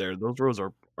little bit there. Those roads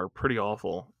are pretty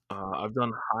awful. I've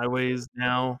done highways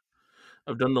now.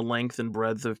 I've done the length and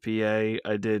breadth of PA.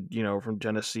 I did, from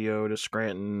Geneseo to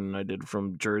Scranton. I did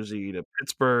from Jersey to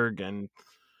Pittsburgh. And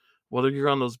whether you're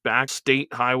on those back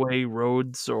state highway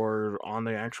roads or on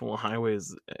the actual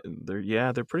highways,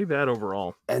 they're pretty bad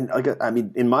overall. And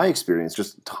in my experience,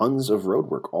 just tons of road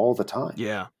work all the time.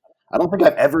 Yeah. I don't think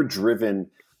I've ever driven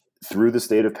through the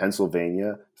state of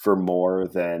Pennsylvania for more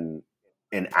than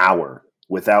an hour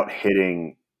without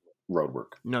hitting road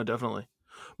work. No, definitely.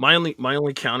 My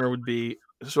only counter would be,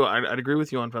 so I'd agree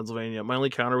with you on Pennsylvania. My only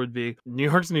counter would be New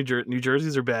York's New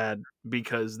Jersey's are bad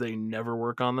because they never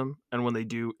work on them, and when they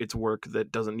do, it's work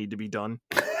that doesn't need to be done.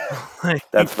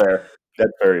 That's fair.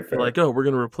 That's very fair. Like, oh, we're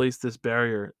gonna replace this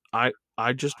barrier. I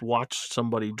just watched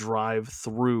somebody drive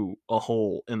through a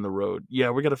hole in the road. Yeah,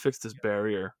 we got to fix this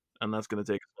barrier, and that's gonna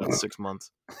take about 6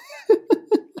 months.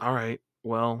 All right,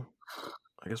 well,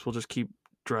 I guess we'll just keep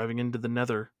driving into the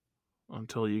nether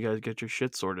until you guys get your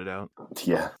shit sorted out.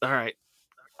 Yeah. All right.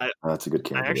 That's a good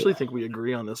candidate. I actually think we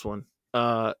agree on this one.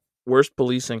 Worst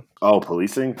policing. Oh,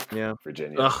 policing? Yeah.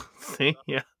 Virginia. Oh, see?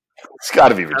 Yeah. It's got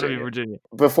to be Virginia.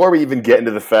 Before we even get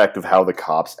into the fact of how the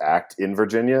cops act in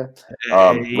Virginia,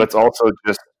 let's also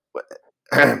just...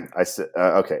 I said,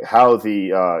 okay, how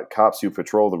the cops who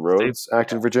patrol the roads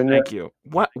act in Virginia. Thank you.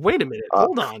 What? Wait a minute.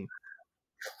 Hold on.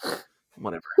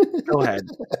 Whatever. Go ahead.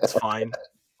 It's fine.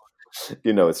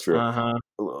 It's true. Uh-huh.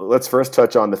 Let's first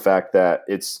touch on the fact that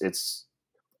it's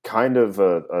kind of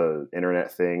a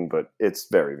internet thing, but it's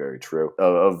very, very true,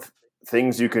 of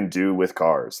things you can do with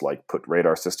cars, like put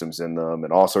radar systems in them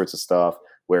and all sorts of stuff,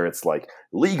 where it's like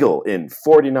legal in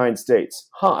 49 states.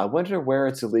 I wonder where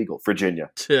it's illegal. Virginia.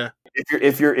 Yeah.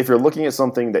 If you're looking at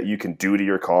something that you can do to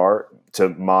your car to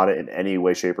mod it in any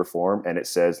way, shape, or form, and it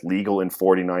says legal in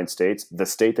 49 states, the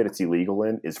state that it's illegal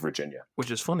in is Virginia.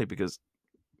 Which is funny because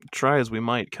try as we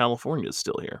might, California is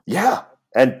still here. Yeah.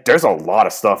 And there's a lot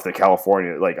of stuff that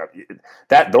California,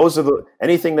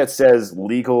 anything that says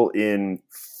legal in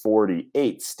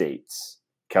 48 states,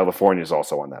 California is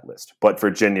also on that list. But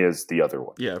Virginia is the other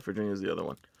one. Yeah, Virginia is the other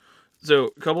one. So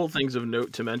a couple of things of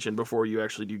note to mention before you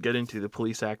actually do get into the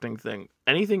police acting thing.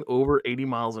 Anything over 80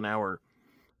 miles an hour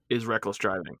is reckless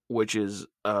driving, which is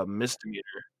a misdemeanor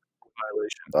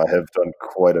violation. I have done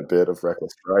quite a bit of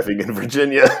reckless driving in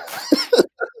Virginia.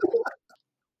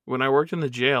 When I worked in the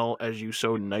jail, as you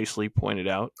so nicely pointed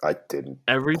out, I didn't.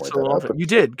 Every so often, you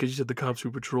did, because you said the cops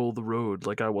who patrol the road.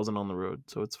 Like I wasn't on the road,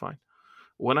 so it's fine.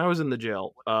 When I was in the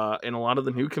jail, in a lot of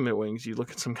the new commit wings, you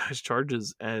look at some guys'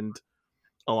 charges, and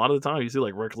a lot of the time you see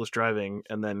like reckless driving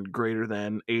and then greater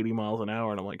than 80 miles an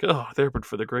hour, and I'm like, oh, there, but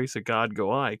for the grace of God,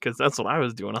 go I, because that's what I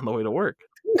was doing on the way to work.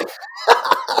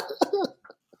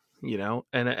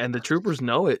 And the troopers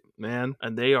know it, man,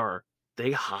 and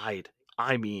they hide.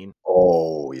 I mean,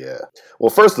 oh yeah. Well,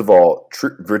 first of all,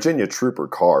 Virginia trooper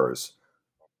cars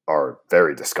are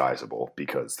very disguisable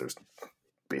because there's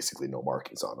basically no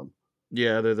markings on them.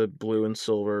 Yeah, they're the blue and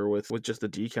silver with just the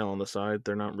decal on the side.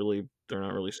 They're not really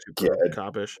super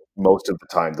coppish. Most of the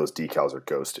time, those decals are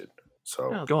ghosted.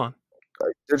 So yeah, go on.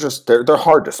 They're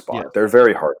hard to spot. Yes. They're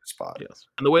very hard to spot. Yes,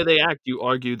 and the way they act, you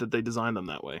argue that they designed them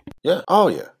that way. Yeah. Oh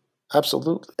yeah.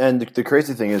 Absolutely. And the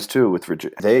crazy thing is, too, with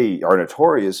Virginia, they are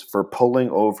notorious for pulling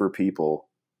over people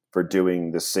for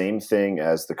doing the same thing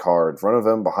as the car in front of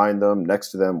them, behind them,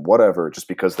 next to them, whatever, just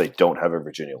because they don't have a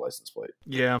Virginia license plate.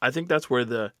 Yeah, I think that's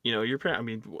where your parents, I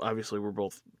mean, obviously we're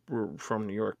from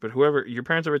New York, but your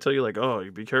parents ever tell you, like, oh,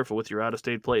 be careful with your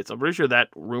out-of-state plates? I'm pretty sure that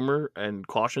rumor and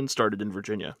caution started in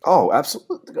Virginia. Oh,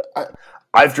 absolutely.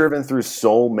 I've driven through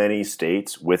so many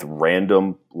states with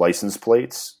random license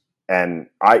plates. And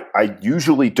I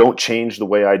usually don't change the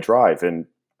way I drive. And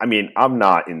I mean, I'm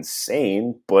not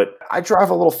insane, but I drive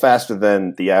a little faster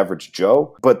than the average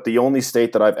Joe. But the only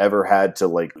state that I've ever had to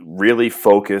like really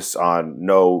focus on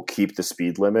keep the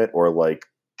speed limit or like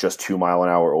just 2 mile an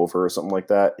hour over or something like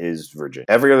that is Virginia.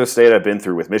 Every other state I've been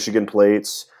through with Michigan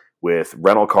plates, with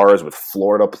rental cars, with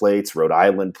Florida plates, Rhode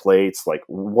Island plates, like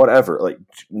whatever, like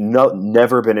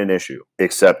never been an issue,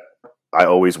 except I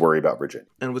always worry about Virginia.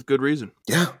 And with good reason.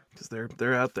 Yeah. Because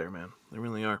they're out there, man. They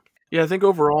really are. Yeah, I think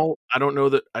overall, I don't know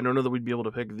that we'd be able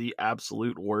to pick the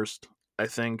absolute worst. I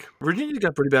think Virginia's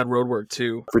got pretty bad road work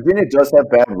too. Virginia does have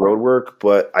bad road work,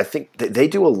 but I think they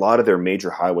do a lot of their major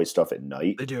highway stuff at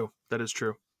night. They do. That is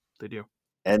true. They do.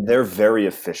 And they're very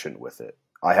efficient with it.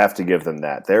 I have to give them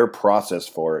that. Their process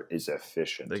for it is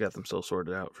efficient. They got themselves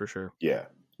sorted out for sure. Yeah.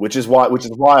 Which is why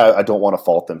I don't want to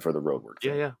fault them for the road work.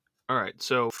 Yeah, yeah. All right,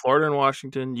 so Florida and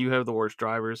Washington, you have the worst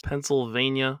drivers.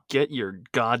 Pennsylvania, get your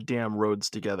goddamn roads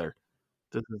together.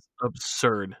 This is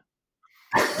absurd.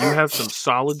 You have some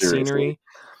solid Seriously. scenery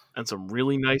and some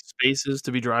really nice spaces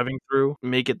to be driving through.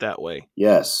 Make it that way,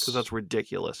 Yes. because that's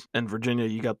ridiculous. And Virginia,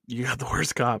 you got the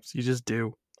worst cops. You just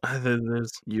do.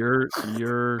 There's your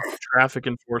traffic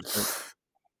enforcement.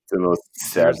 The most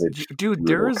savage, dude. brutal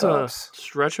There's cops. a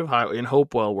stretch of highway in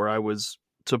Hopewell where I was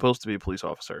supposed to be a police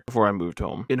officer before I moved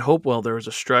home. In Hopewell, there was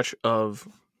a stretch of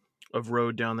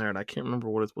road down there, and I can't remember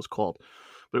what it was called,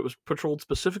 but it was patrolled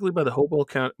specifically by the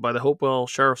Hopewell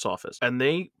Sheriff's Office, and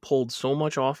they pulled so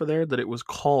much off of there that it was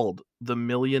called the $1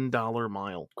 Million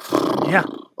Mile. Yeah.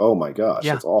 Oh my gosh,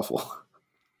 Yeah. that's awful.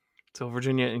 So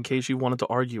Virginia, in case you wanted to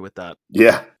argue with that,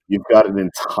 Yeah, you've got an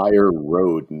entire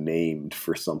road named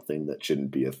for something that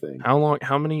shouldn't be a thing.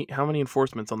 how many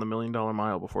enforcements on the $1 Million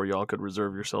Mile before y'all could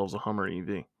reserve yourselves a Hummer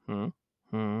EV?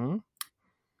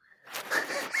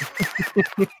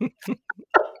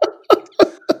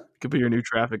 Could be your new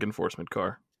traffic enforcement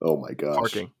car. Oh my gosh.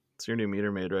 Parking. It's your new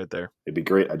meter maid right there. It'd be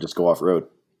great. I'd just go off road.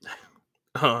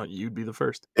 You'd be the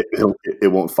first.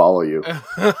 It won't follow you.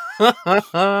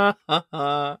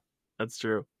 That's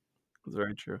true. That's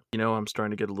very true. You know, I'm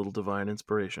starting to get a little divine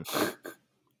inspiration.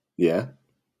 Yeah?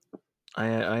 I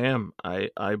am.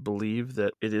 I believe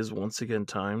that it is once again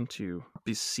time to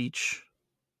beseech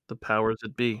the powers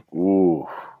that be. Ooh,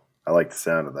 I like the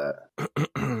sound of that.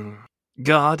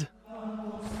 God,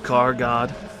 Car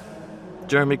God,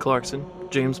 Jeremy Clarkson,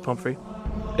 James Pumphrey,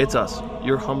 it's us,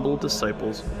 your humble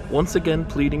disciples, once again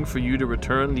pleading for you to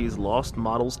return these lost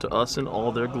models to us in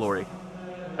all their glory,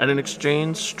 and in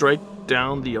exchange strike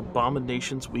down the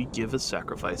abominations we give as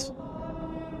sacrifice.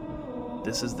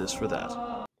 This is this for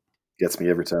that. Gets me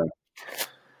every time.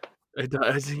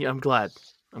 I'm glad.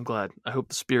 I hope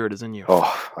the spirit is in you.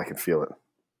 Oh, I can feel it.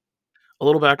 A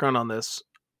little background on this.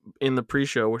 In the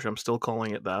pre-show, which I'm still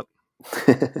calling it that,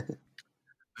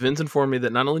 Vince informed me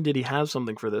that not only did he have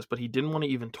something for this, but he didn't want to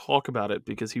even talk about it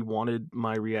because he wanted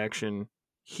my reaction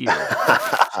here.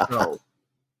 So,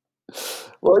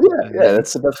 well, yeah,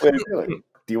 that's the best way to do it.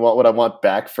 Do you want what I want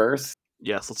back first?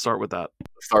 Yes, let's start with that.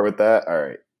 Start with that? All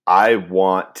right. I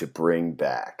want to bring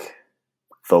back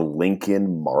the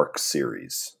Lincoln Mark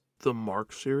series. The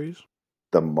Mark series?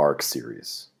 The Mark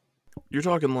series. You're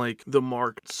talking like the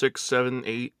Mark 6, 7,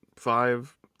 8,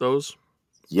 5, those?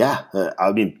 Yeah.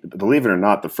 I mean, believe it or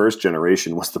not, the first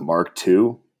generation was the Mark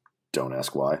II. Don't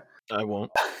ask why. I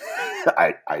won't.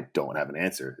 I don't have an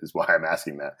answer, is why I'm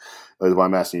asking that. Is why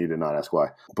I'm asking you to not ask why.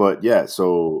 But yeah,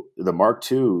 so the Mark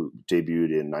II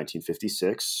debuted in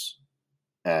 1956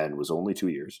 and was only 2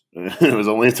 years. It was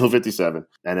only until 57.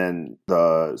 And then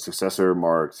the successor,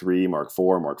 Mark III, Mark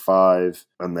IV, Mark V.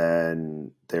 And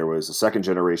then there was a second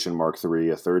generation Mark III,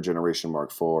 a third generation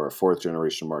Mark IV, a fourth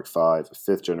generation Mark V, a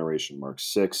fifth generation Mark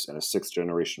VI, and a sixth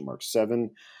generation Mark VII.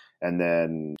 And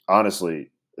then,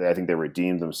 honestly, I think they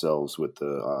redeemed themselves with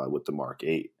the Mark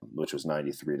VIII, which was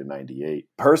 93 to 98.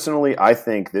 Personally, I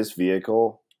think this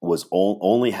vehicle was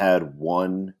only had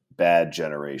one bad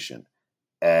generation,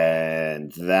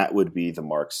 and that would be the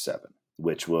Mark VII,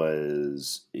 which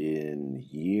was in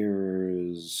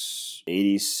years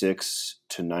 86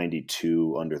 to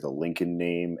 92 under the Lincoln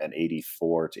name and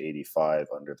 84 to 85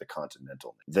 under the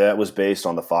Continental name. That was based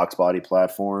on the Fox body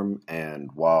platform,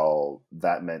 and while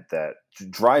that meant that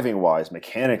driving-wise,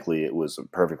 mechanically, it was a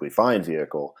perfectly fine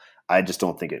vehicle, I just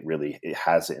don't think it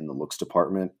has it in the looks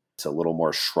department. It's a little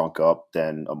more shrunk up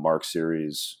than a Mark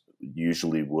series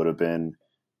usually would have been.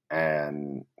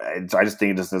 And I just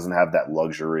think it just doesn't have that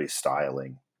luxury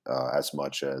styling as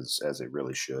much as it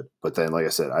really should. But then, like I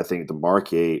said, I think the Mark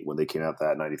VIII, when they came out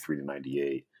that 93 to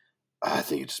 98, I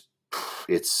think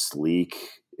it's sleek.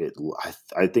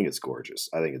 I think it's gorgeous.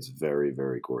 I think it's very,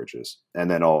 very gorgeous. And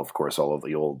then all of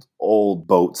the old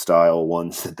boat style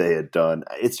ones that they had done.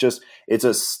 It's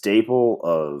a staple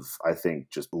of, I think,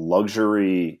 just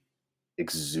luxury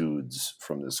exudes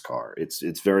from this car.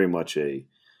 It's very much a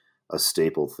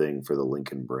staple thing for the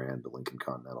Lincoln brand, the Lincoln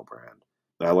Continental brand.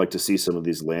 I like to see some of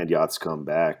these land yachts come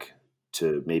back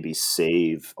to maybe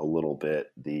save a little bit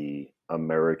the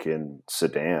American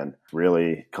sedan.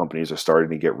 Really, companies are starting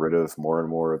to get rid of more and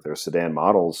more of their sedan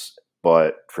models,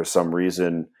 but for some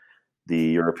reason, the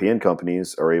European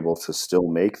companies are able to still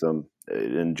make them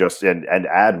and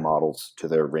add models to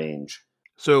their range.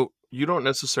 So you don't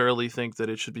necessarily think that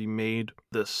it should be made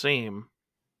the same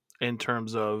in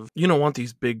terms of, you don't want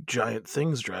these big giant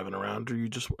things driving around,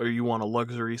 or you want a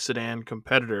luxury sedan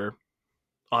competitor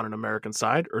on an American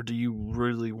side, or do you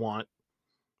really want,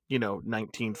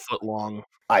 19 foot long?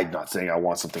 I'm not saying I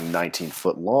want something 19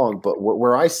 foot long, but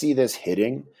where I see this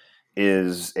hitting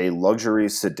is a luxury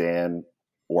sedan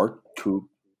or coupe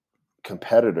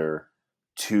competitor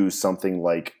to something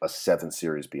like a 7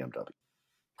 Series BMW.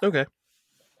 Okay.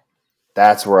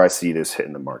 That's where I see this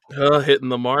hitting the market. Hitting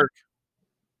the mark.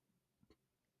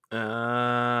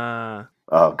 Uh,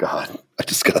 Oh God, I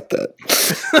just got that.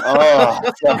 Oh,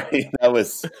 sorry, that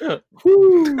was.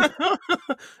 Whew.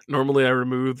 Normally I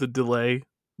remove the delay,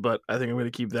 but I think I'm going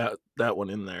to keep that one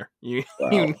in there. You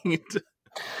Wow. need to.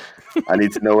 I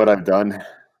need to know what I've done.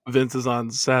 Vince is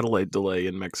on satellite delay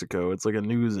in Mexico. It's like a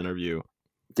news interview.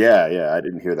 Yeah, I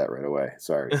didn't hear that right away.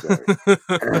 Sorry.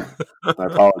 My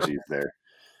apologies there.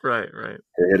 Right.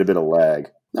 It had a bit of lag.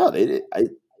 No,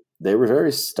 they were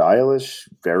very stylish,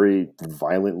 very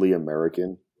violently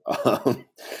American. Um,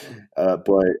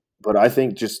 but I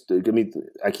think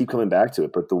I keep coming back to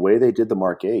it. But the way they did the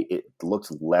Mark 8, it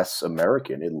looked less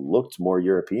American. It looked more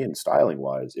European styling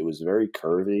wise. It was very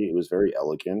curvy. It was very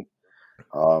elegant,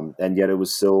 and yet it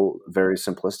was still very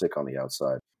simplistic on the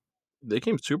outside. They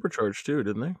came supercharged too,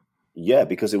 didn't they? Yeah,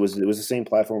 because it was the same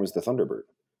platform as the Thunderbird.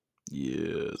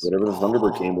 Yes. Whatever the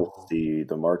Thunderbird came with,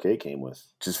 the Mark 8 came with.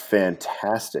 Just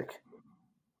fantastic.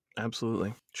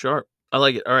 Absolutely. Sharp. I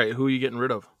like it. All right, who are you getting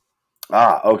rid of?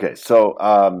 Okay. So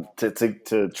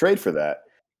to trade for that,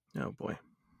 Oh boy.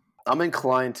 I'm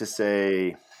inclined to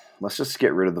say let's just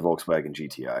get rid of the Volkswagen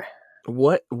GTI.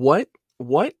 What?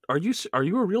 Are you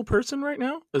a real person right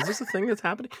now? Is this a thing that's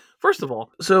happening? First of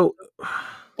all, so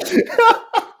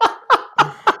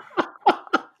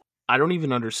I don't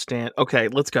even understand. Okay,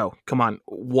 let's go. Come on.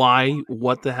 Why?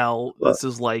 What the hell? This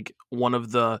is like one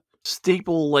of the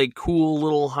staple, like cool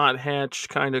little hot hatch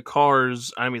kind of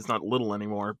cars. I mean, it's not little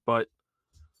anymore, but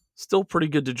still pretty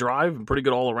good to drive and pretty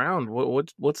good all around.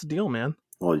 What's the deal, man?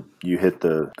 Well, you hit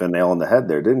the nail on the head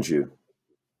there, didn't you?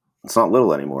 It's not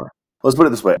little anymore. Let's put it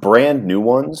this way: brand new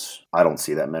ones, I don't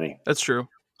see that many. That's true.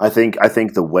 I think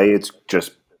the way it's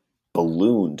just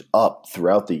ballooned up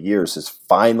throughout the years has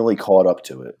finally caught up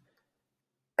to it.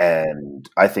 And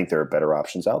I think there are better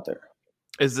options out there.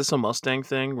 Is this a Mustang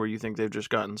thing where you think they've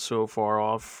just gotten so far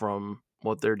off from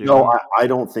what they're doing? No, I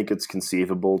don't think it's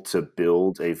conceivable to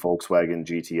build a Volkswagen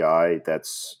GTI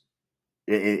that's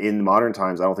in modern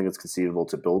times. I don't think it's conceivable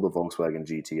to build a Volkswagen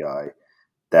GTI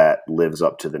that lives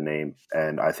up to the name,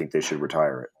 and I think they should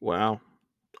retire it. Wow.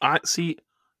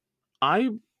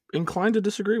 I'm inclined to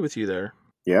disagree with you there.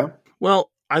 Yeah? Well,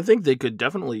 I think they could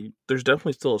there's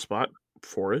definitely still a spot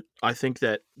for it. I think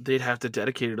that they'd have to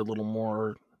dedicate it a little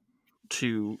more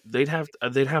to they'd have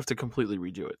to completely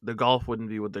redo it. The Golf wouldn't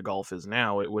be what the Golf is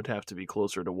now. It would have to be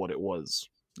closer to what it was.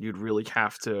 You'd really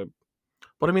have to.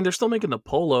 But I mean, they're still making the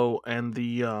Polo and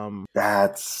the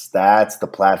That's the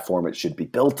platform it should be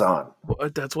built on.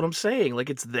 That's what I'm saying.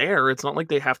 Like, it's there. It's not like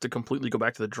they have to completely go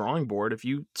back to the drawing board. If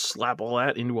you slap all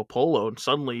that into a Polo, and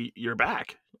suddenly you're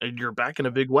back, and you're back in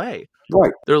a big way.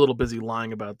 Right. They're a little busy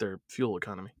lying about their fuel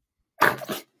economy.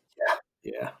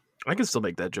 Yeah. I can still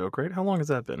make that joke, right? How long has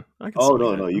that been? I can Oh,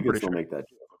 still no, make you can still make that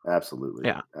joke. Absolutely.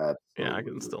 Yeah. Absolutely. Yeah, I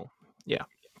can still. Yeah.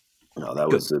 No, that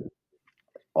was an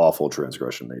awful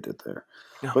transgression they did there.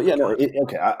 Oh, but yeah, no,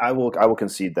 okay. I will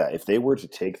concede that if they were to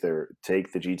take the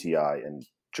GTI and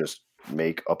just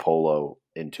make a Polo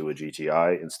into a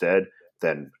GTI instead,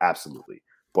 then absolutely.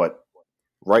 But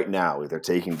right now, they're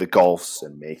taking the Golfs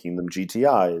and making them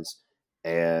GTIs,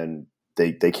 and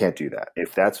they can't do that.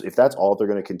 If that's all they're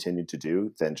going to continue to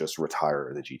do, then just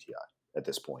retire the GTI at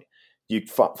this point.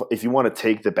 If you want to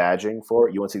take the badging for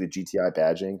it, you want to take the GTI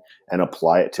badging and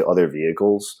apply it to other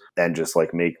vehicles and just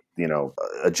like make,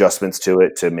 adjustments to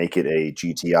it to make it a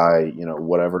GTI,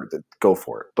 whatever, go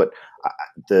for it. But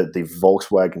the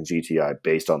Volkswagen GTI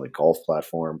based on the Golf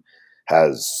platform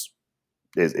is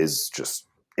just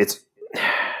it's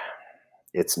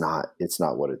not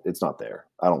there.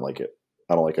 I don't like it.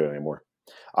 I don't like it anymore.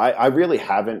 I really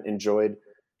haven't enjoyed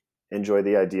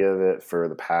the idea of it for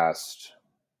the past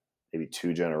maybe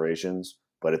 2 generations,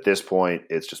 but at this point,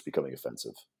 it's just becoming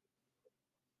offensive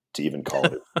to even call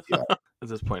it. At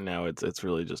this point now, it's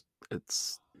really just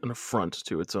it's an affront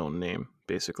to its own name.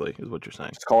 Basically, is what you're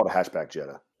saying. Just call it a hatchback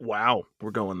Jetta. Wow,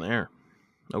 we're going there.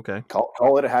 Okay.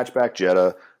 Call it a hatchback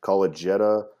Jetta. Call it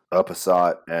Jetta, a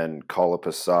Passat, and call a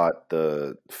Passat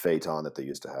the Phaeton that they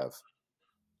used to have.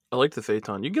 I like the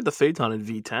Phaeton. You get the Phaeton in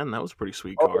V10. That was a pretty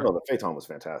sweet car. Oh, no, the Phaeton was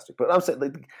fantastic. But I'm saying,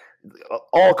 like,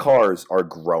 all cars are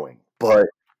growing. But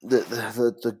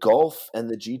the Golf and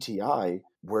the GTI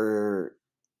were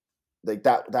like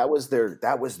that was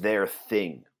their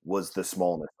thing, was the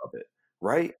smallness of it,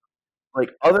 right? Like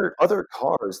other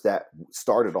cars that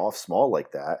started off small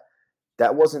like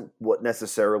that wasn't what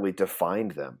necessarily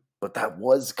defined them. But that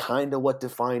was kind of what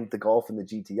defined the Golf and the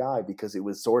GTI, because it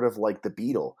was sort of like the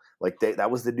Beetle. Like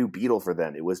that was the new Beetle for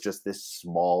them. It was just this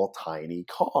small, tiny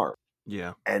car.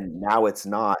 Yeah. And now it's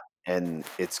not, and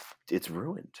it's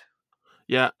ruined.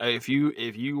 Yeah, if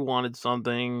you wanted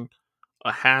something,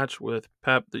 a hatch with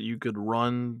pep that you could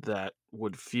run that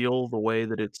would feel the way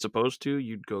that it's supposed to,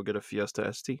 you'd go get a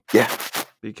Fiesta ST. Yeah.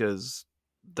 Because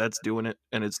that's doing it,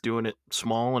 and it's doing it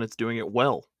small, and it's doing it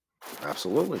well.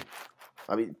 Absolutely.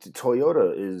 I mean,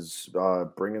 Toyota is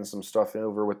bringing some stuff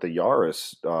over with the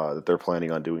Yaris that they're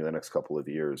planning on doing the next couple of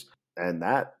years. And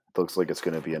that looks like it's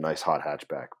going to be a nice hot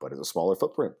hatchback, but it's a smaller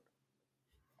footprint.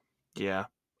 Yeah.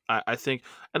 I think,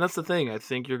 and that's the thing, I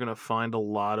think you're going to find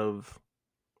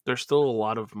there's still a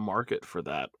lot of market for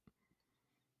that.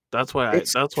 That's why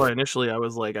initially I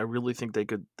was like, I really think they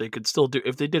could still do,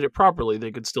 if they did it properly,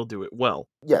 they could still do it well.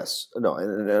 Yes, no,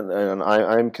 and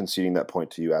I'm conceding that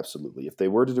point to you, absolutely. If they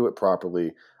were to do it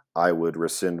properly, I would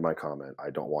rescind my comment. I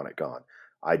don't want it gone.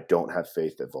 I don't have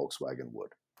faith that Volkswagen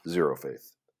would. Zero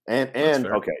faith. And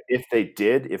fair. okay, if they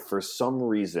did, if for some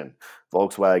reason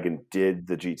Volkswagen did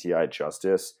the GTI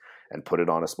justice and put it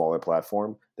on a smaller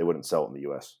platform, they wouldn't sell it in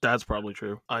the US. That's probably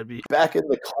true. I'd be Back in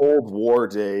the Cold War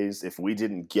days, if we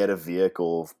didn't get a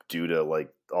vehicle due to like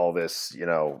all this,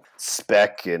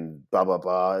 spec and blah blah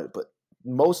blah, but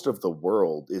most of the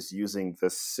world is using the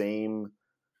same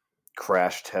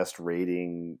crash test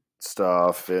rating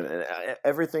stuff, and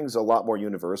everything's a lot more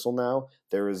universal now.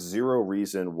 There is zero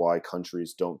reason why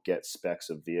countries don't get specs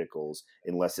of vehicles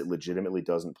unless it legitimately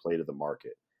doesn't play to the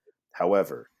market.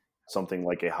 However, something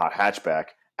like a hot hatchback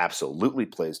absolutely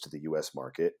plays to the US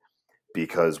market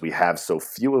because we have so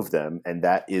few of them, and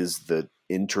that is the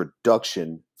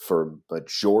introduction for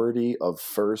majority of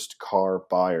first car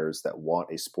buyers that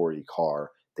want a sporty car.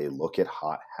 They look at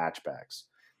hot hatchbacks.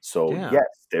 So Yeah.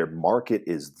 yes, their market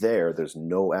is there. There's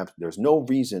no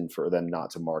reason for them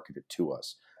not to market it to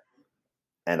us.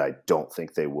 And I don't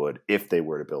think they would if they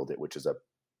were to build it, which is a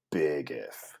big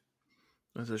if.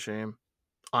 That's a shame.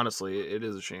 Honestly, it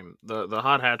is a shame. The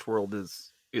hot hatch world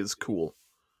is cool.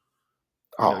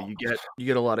 You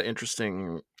get a lot of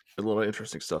interesting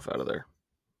stuff out of there.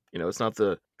 It's not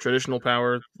the traditional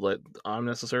power that I'm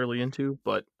necessarily into,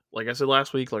 but like I said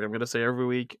last week, like I'm gonna say every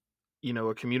week,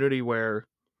 a community where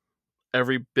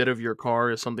every bit of your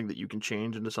car is something that you can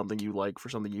change into something you like for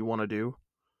something you want to do.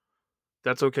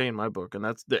 That's okay in my book,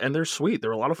 and they're sweet.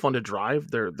 They're a lot of fun to drive.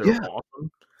 They're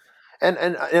awesome.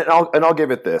 And I'll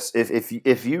give it this: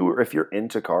 if you're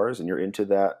into cars and you're into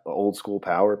that old school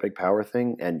power, big power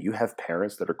thing, and you have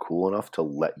parents that are cool enough to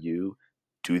let you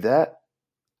do that,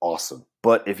 awesome.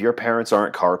 But if your parents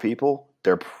aren't car people,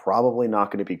 they're probably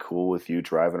not going to be cool with you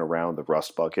driving around the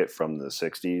rust bucket from the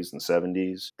 60s and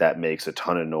 70s that makes a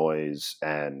ton of noise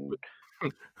and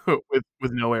with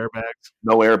no airbags.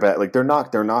 no airbag. Like they're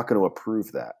not going to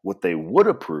approve that. What they would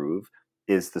approve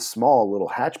is the small little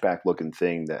hatchback looking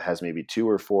thing that has maybe 2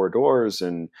 or 4 doors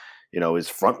and is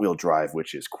front wheel drive,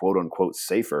 which is quote unquote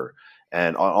safer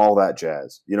and all that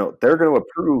jazz. They're going to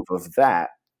approve of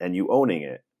that and you owning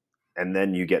it. And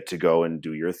then you get to go and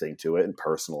do your thing to it and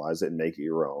personalize it and make it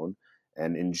your own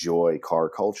and enjoy car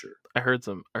culture. I heard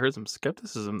some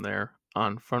skepticism there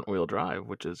on front wheel drive,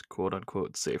 which is quote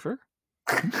unquote safer.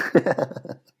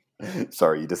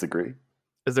 Sorry, you disagree?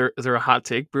 Is there a hot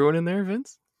take brewing in there,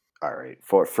 Vince? All right.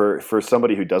 For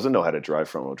somebody who doesn't know how to drive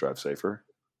front wheel drive safer.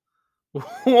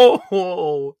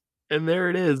 Whoa! And there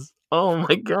it is. Oh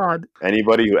my god.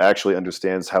 Anybody who actually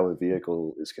understands how a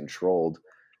vehicle is controlled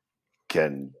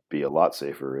can be a lot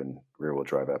safer in rear wheel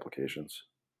drive applications.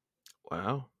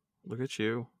 Wow. Look at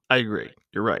you. I agree.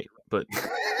 You're right. But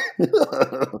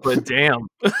damn.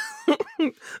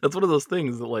 That's one of those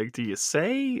things that, like, do you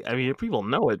say? I mean, people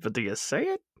know it, but do you say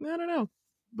it? I don't know.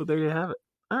 But there you have it.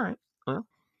 All right. Well,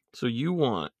 so you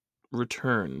want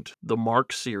returned the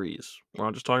Mark series. We're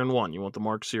not just talking one. You want the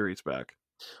Mark series back.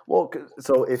 Well,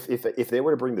 so if they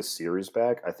were to bring the series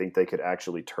back, I think they could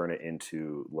actually turn it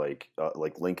into like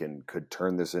Lincoln could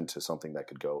turn this into something that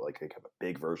could go like they could have a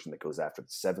big version that goes after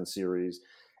the 7 series,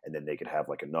 and then they could have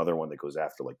like another one that goes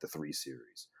after like the 3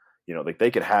 series. Like they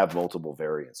could have multiple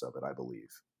variants of it. I believe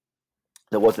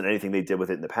there wasn't anything they did with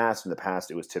it in the past. In the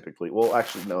past, it was typically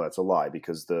actually no, that's a lie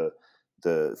because the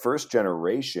first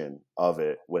generation of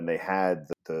it when they had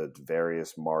the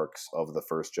various marks of the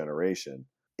first generation.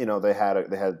 They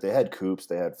had coupes,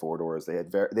 they had 4 doors, they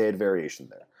had variation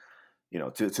there,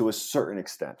 to a certain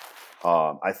extent.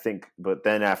 I think, but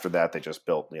then after that, they just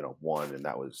built, one, and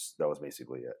that was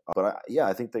basically it. But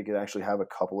I think they could actually have a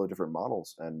couple of different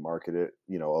models and market it,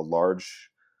 a large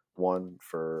one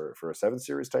for a 7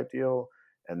 series type deal,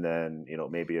 and then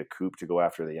maybe a coupe to go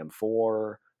after the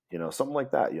M4, something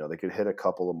like that. They could hit a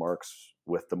couple of marks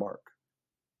with the mark.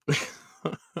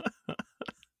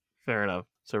 Fair enough.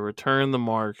 So return the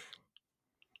mark,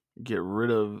 get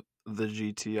rid of the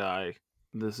GTI.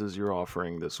 This is your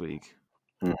offering this week.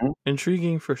 Mm-hmm.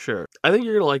 Intriguing for sure. I think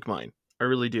you're gonna like mine. I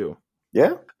really do.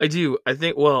 Yeah, I do. I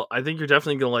think you're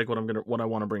definitely gonna like what I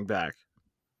want to bring back.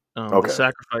 okay. The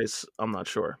sacrifice, I'm not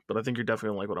sure, but I think you're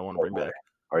definitely gonna like what I want to bring back.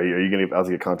 Are you gonna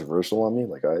get controversial on me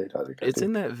like I think It's I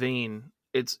in that vein.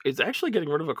 It's actually getting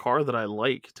rid of a car that I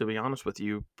like, to be honest with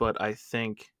you, but I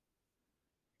think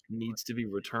needs to be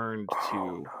returned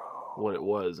to what it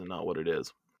was and not what it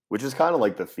is. Which is kind of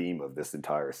like the theme of this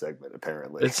entire segment,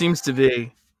 apparently. It seems to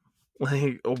be.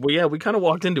 Like, well, yeah, we kind of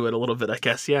walked into it a little bit, I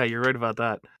guess. Yeah, you're right about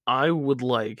that. I would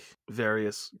like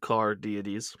various car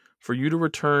deities for you to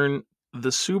return the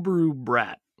Subaru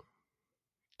Brat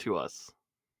to us.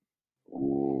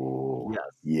 Ooh, yes.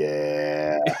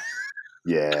 Yeah.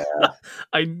 Yeah.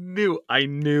 I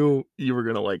knew you were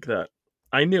gonna like that.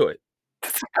 I knew it.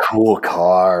 It's a cool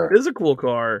car. It is a cool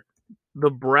car. The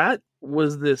Brat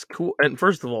was this cool, and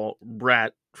first of all,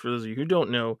 Brat, for those of you who don't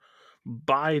know,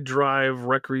 bi-drive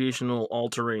recreational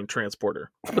all-terrain transporter.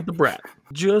 But the Brat,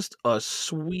 just a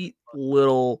sweet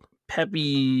little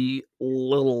peppy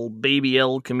little baby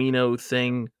El Camino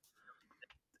thing.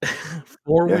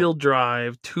 4-wheel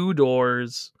drive, 2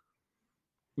 doors.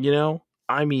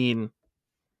 I mean,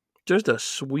 just a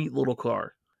sweet little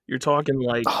car. You're talking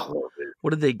like, what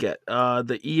did they get?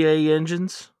 The EA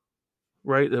engines,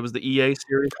 right? That was the EA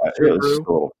series. Yeah, just a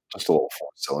little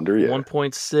 4-cylinder. Yeah.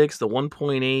 1.6, the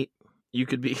 1.8. You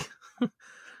could be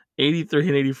 83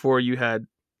 and 84. You had,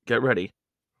 get ready,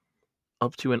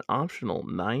 up to an optional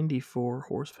 94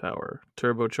 horsepower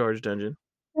turbocharged engine.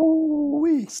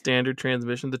 Ooh-wee. Standard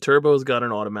transmission. The turbo's got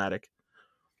an automatic.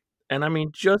 And I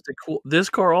mean, just a cool. This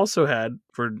car also had,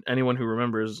 for anyone who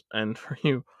remembers, and for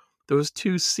you, those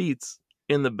 2 seats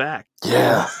in the back.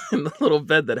 Yeah. In the little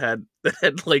bed that had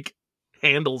like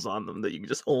handles on them that you can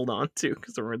just hold on to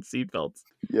because they were in seatbelts.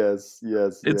 Yes.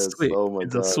 It's sweet. Oh my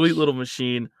It's gosh. a sweet little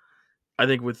machine. I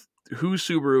think with who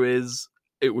Subaru is,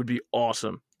 it would be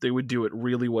awesome. They would do it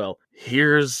really well.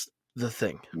 Here's the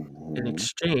thing. In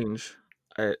exchange,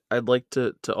 I'd like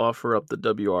to offer up the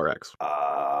WRX.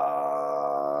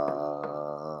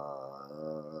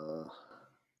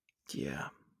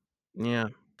 Yeah.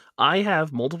 I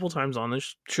have multiple times on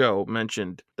this show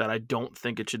mentioned that I don't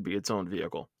think it should be its own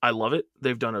vehicle. I love it.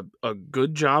 They've done a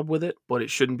good job with it, but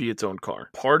it shouldn't be its own car.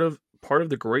 Part of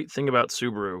the great thing about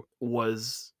Subaru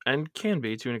was, and can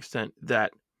be to an extent,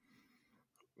 that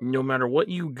no matter what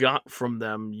you got from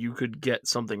them, you could get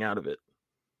something out of it,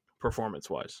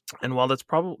 performance-wise. And while that's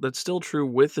still true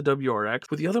with the WRX,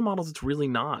 with the other models, it's really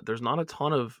not. There's not a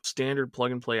ton of standard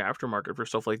plug-and-play aftermarket for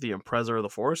stuff like the Impreza or the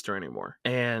Forester anymore.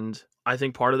 And I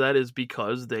think part of that is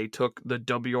because they took the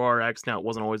WRX. Now, it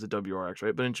wasn't always a WRX,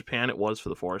 right? But in Japan, it was for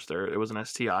the Forester. It was an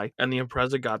STI. And the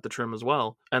Impreza got the trim as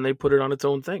well. And they put it on its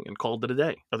own thing and called it a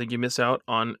day. I think you miss out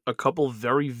on a couple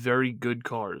very, very good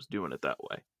cars doing it that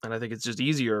way. And I think it's just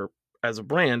easier as a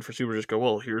brand for Subaru to just go,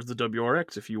 well, here's the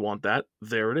WRX. If you want that,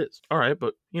 there it is. All right,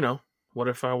 but what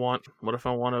if I want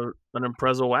an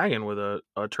Impreza wagon with a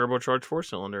turbocharged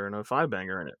 4-cylinder and a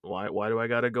 5-banger in it? Why do I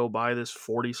got to go buy this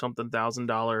 $40-something thousand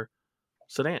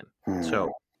sedan?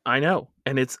 So I know,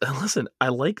 and it's listen. I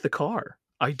like the car.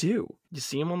 I do. You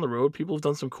see him on the road. People have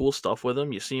done some cool stuff with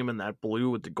him. You see him in that blue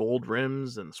with the gold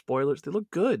rims and the spoilers. They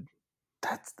look good.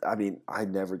 I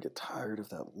never get tired of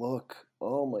that look.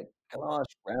 Oh my gosh,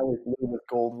 rally blue with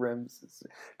gold rims. It's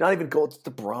not even gold, it's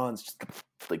the bronze, just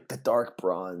the dark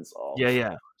bronze. Oh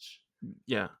yeah.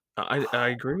 I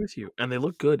agree with you, and they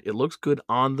look good. It looks good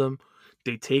on them.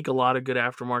 They take a lot of good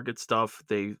aftermarket stuff.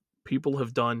 People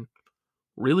have done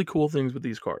really cool things with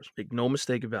these cars. Make no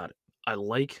mistake about it. I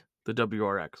like the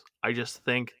WRX. I just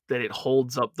think that it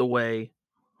holds up the way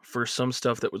for some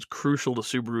stuff that was crucial to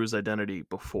Subaru's identity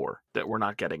before that we're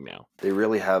not getting now. They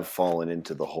really have fallen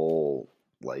into the whole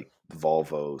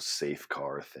Volvo safe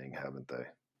car thing, haven't they?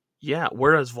 Yeah,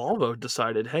 whereas Volvo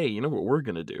decided, hey, you know what we're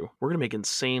going to do? We're going to make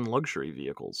insane luxury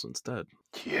vehicles instead.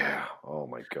 Yeah. Oh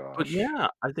my gosh. But yeah,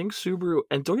 I think Subaru,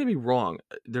 and don't get me wrong,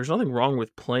 there's nothing wrong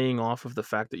with playing off of the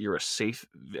fact that you're a safe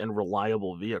and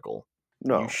reliable vehicle.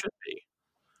 No. You should be.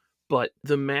 But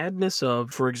the madness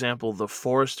of, for example, the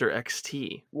Forester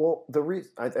XT. Well,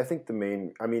 I think the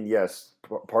main, yes,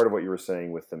 part of what you were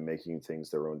saying with them making things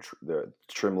their own, the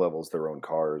trim levels, their own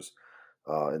cars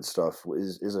and stuff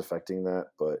is affecting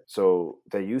that. But so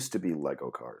they used to be Lego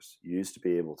cars. You used to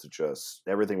be able to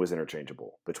everything was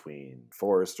interchangeable between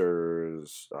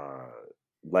Foresters,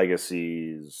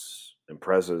 Legacies,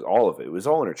 Imprezas, all of it. It was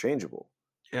all interchangeable.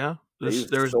 Yeah. They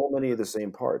used so many of the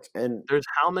same parts. And there's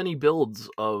how many builds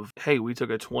of, hey, we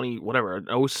took an 06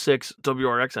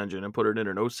 WRX engine and put it in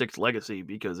an 06 Legacy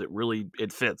because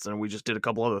it fits, and we just did a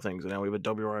couple other things, and now we have a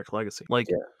WRX Legacy.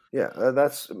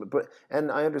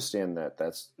 And I understand that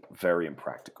that's very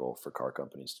impractical for car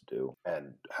companies to do,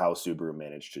 and how Subaru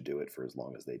managed to do it for as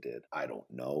long as they did, I don't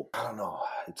know.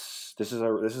 This is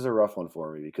a rough one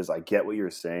for me, because I get what you're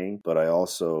saying, but I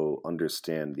also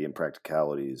understand the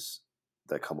impracticalities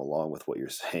that come along with what you're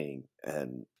saying.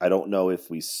 And I don't know, if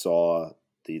we saw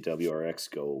the WRX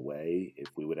go away, if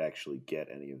we would actually get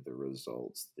any of the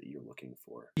results that you're looking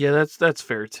for. Yeah, that's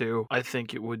fair too. I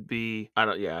think it would be. I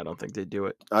don't think they'd do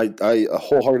it. I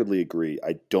wholeheartedly agree.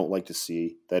 I don't like to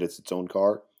see that it's its own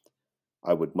car.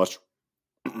 I would much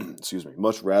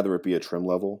rather it be a trim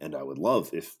level, and I would love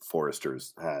if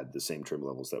Foresters had the same trim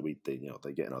levels that they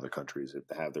get in other countries, if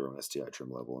they have their own STI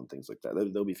trim level and things like that.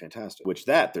 They'll be fantastic.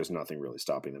 There's nothing really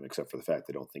stopping them, except for the fact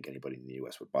they don't think anybody in the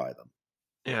US would buy them.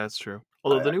 Yeah, that's true.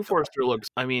 Although the new Forester looks,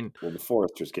 the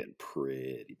Forester's getting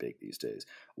pretty big these days.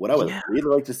 What I would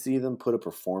really like to see them put a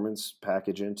performance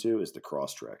package into is the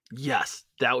Crosstrek. Yes,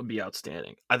 that would be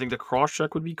outstanding. I think the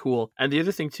Crosstrek would be cool. And the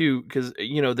other thing too, because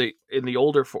they in the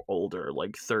older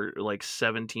like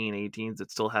 17, 18s,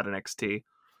 it still had an XT.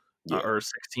 Or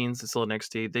 16s, it's still an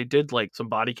XT. They did like some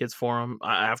body kits for them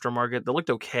aftermarket. They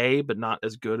looked okay, but not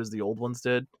as good as the old ones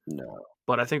did. No.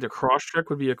 But I think the Crosstrek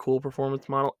would be a cool performance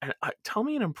model. And tell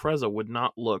me an Impreza would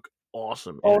not look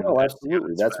awesome. Oh, no,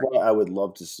 absolutely. That's why I would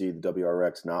love to see the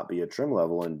WRX not be a trim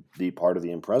level and be part of the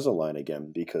Impreza line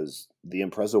again, because the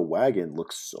Impreza wagon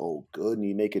looks so good, and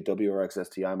you make a WRX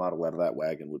STI model out of that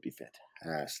wagon would be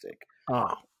fantastic.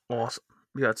 Oh, awesome.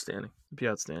 Be outstanding.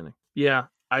 Yeah,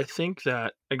 I think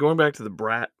that, going back to the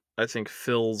Brat, I think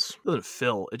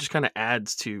it just kind of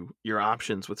adds to your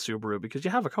options with Subaru, because you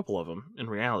have a couple of them in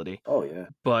reality. Oh, yeah.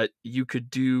 But you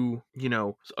could do,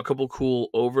 a couple cool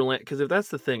overland, because if that's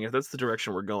the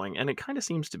direction we're going, and it kind of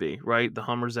seems to be, right? The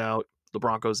Hummer's out, the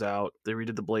Bronco's out, they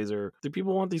redid the Blazer. The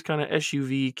people want these kind of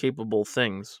SUV capable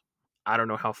things. I don't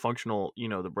know how functional,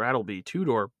 the Brat will be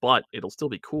two-door, but it'll still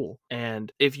be cool.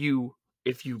 And if you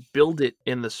build it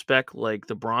in the spec like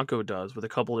the Bronco does, with a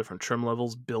couple different trim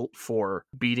levels built for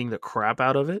beating the crap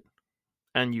out of it,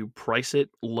 and you price it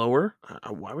lower,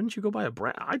 why wouldn't you go buy a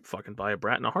Brat? I'd fucking buy a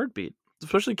Brat in a heartbeat.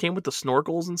 Especially came with the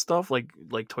snorkels and stuff like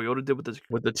Toyota did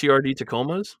with the TRD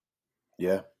Tacomas.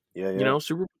 Yeah.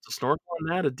 Subaru puts a snorkel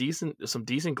on that, some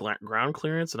decent ground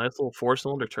clearance, a nice little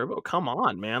 4-cylinder turbo. Come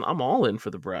on, man, I'm all in for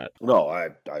the Brat. No, I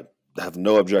have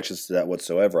no objections to that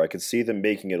whatsoever. I could see them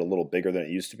making it a little bigger than it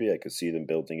used to be. I could see them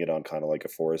building it on kind of like a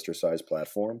Forester-sized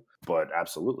platform. But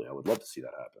absolutely, I would love to see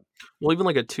that happen. Well, even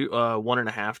like a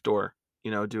 1.5 door,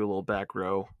 do a little back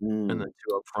row and then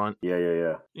 2 up front.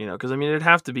 Yeah. Because it'd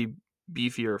have to be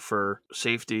beefier for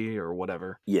safety or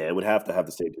whatever. Yeah, it would have to have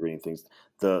the safety rating things.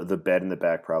 The bed in the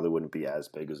back probably wouldn't be as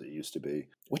big as it used to be,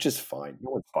 which is fine.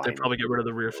 They'd probably get rid of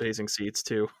the rear-facing seats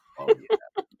too. Oh yeah.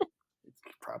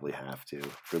 Probably have to,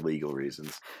 for legal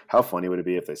reasons. How funny would it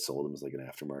be if they sold them as like an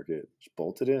aftermarket? Just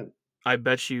bolt it in. I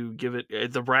bet you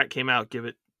if the Brat came out, give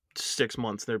it 6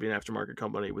 months, there'd be an aftermarket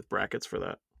company with brackets for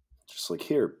that. Just like,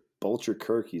 here, bolt your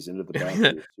Kirkies into the back of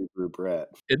your Subaru Brat.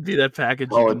 It'd be that package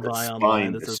you can buy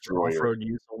online that says for off-road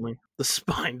use only. The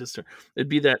spine destroyer. It'd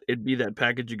be that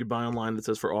package you could buy online that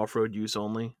says for off-road use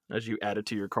only, as you add it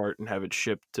to your cart and have it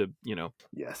shipped to,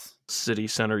 yes, City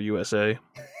Center, USA.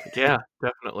 Yeah,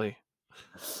 definitely.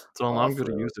 That's all I'm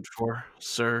going to use it for,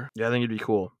 sir. Yeah, I think it'd be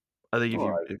cool. I think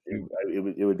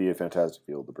it would be a fantastic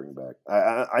field to bring back.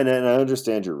 I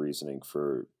understand your reasoning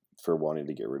for wanting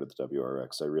to get rid of the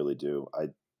WRX. I really do.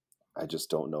 I just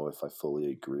don't know if I fully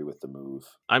agree with the move.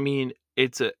 I mean,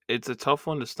 it's a tough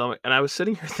one to stomach. And I was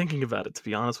sitting here thinking about it, to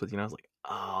be honest with you. And I was like,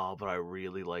 oh, but I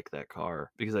really like that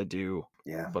car, because I do.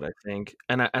 Yeah. But I think,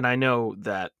 and I know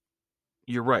that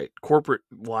you're right. Corporate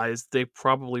wise, they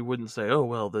probably wouldn't say, oh,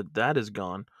 well, that is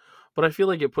gone. But I feel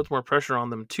like it puts more pressure on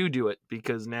them to do it,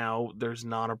 because now there's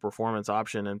not a performance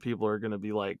option, and people are going to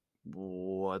be like,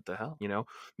 what the hell?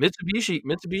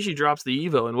 Mitsubishi drops the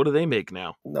Evo, and what do they make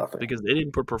now? Nothing, because they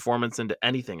didn't put performance into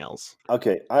anything else.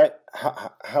 Okay,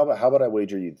 how about I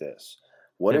wager you this?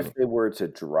 What if they were to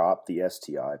drop the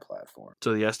STI platform?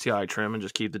 So the STI trim and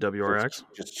just keep the WRX?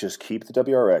 Just keep the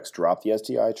WRX, drop the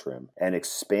STI trim, and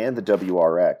expand the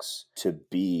WRX to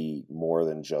be more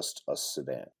than just a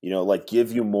sedan. Like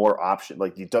give you more option.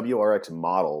 Like the WRX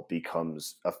model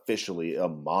becomes officially a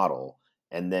model,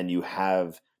 and then you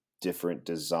have different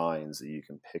designs that you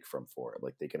can pick from for it.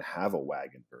 Like they can have a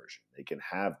wagon version, they can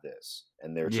have this,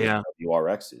 and they're just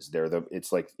WRXs.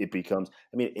 It's like it becomes.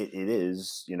 I mean, it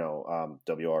is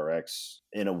WRX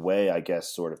in a way, I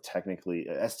guess, sort of technically.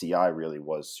 STI really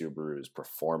was Subaru's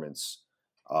performance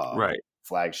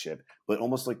flagship, but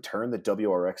almost like turn the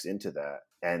WRX into that,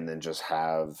 and then just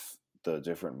have the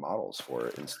different models for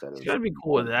it instead of. It's gotta be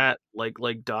cool with that. Like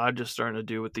Dodge is starting to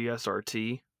do with the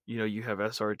SRT. You have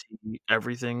SRT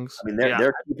everything's. I mean,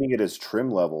 they're keeping it as trim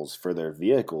levels for their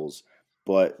vehicles,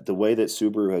 but the way that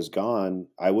Subaru has gone,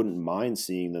 I wouldn't mind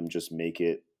seeing them just make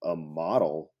it a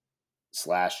model /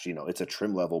 it's a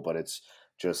trim level, but it's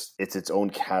its own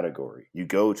category. You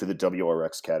go to the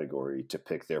WRX category to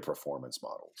pick their performance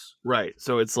models. Right.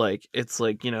 So it's like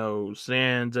sedans,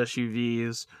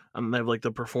 SUVs, they have like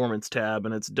the performance tab,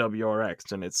 and it's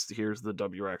WRX, and here's the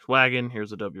WRX wagon, here's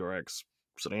the WRX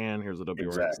sedan, here's the WRX.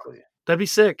 Exactly. That'd be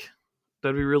sick.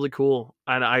 That'd be really cool.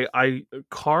 And I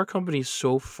car companies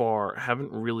so far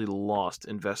haven't really lost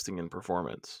investing in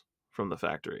performance from the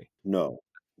factory. No.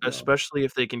 Especially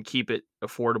if they can keep it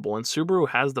affordable. And Subaru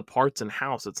has the parts in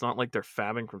house. It's not like they're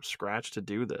fabbing from scratch to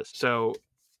do this. So,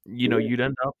 you'd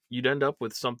end up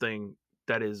with something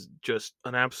that is just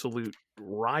an absolute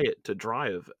riot to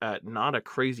drive at not a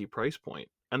crazy price point.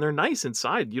 And they're nice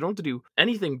inside. You don't have to do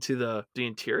anything to the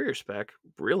interior spec,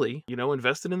 really.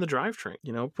 Invested in the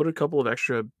drivetrain. Put a couple of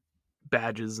extra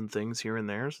badges and things here and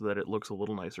there so that it looks a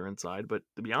little nicer inside. But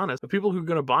to be honest, the people who are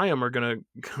going to buy them are going to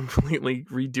completely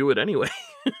redo it anyway.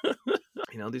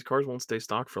 These cars won't stay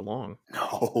stock for long.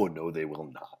 No, they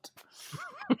will not.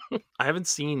 I haven't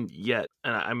seen yet,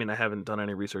 and I haven't done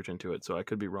any research into it, so I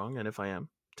could be wrong. And if I am,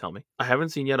 tell me. I haven't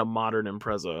seen yet a modern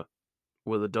Impreza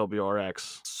with a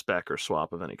WRX spec or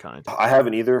swap of any kind. I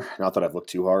haven't either. Not that I've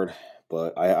looked too hard,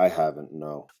 but I haven't.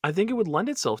 No. I think it would lend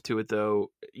itself to it,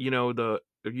 though.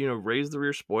 Raise the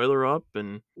rear spoiler up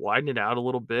and widen it out a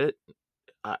little bit.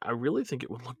 I really think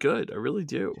it would look good. I really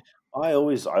do. I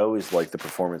always like the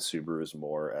performance Subarus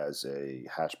more as a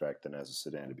hatchback than as a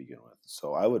sedan to begin with.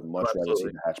 So I would much rather see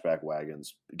the hatchback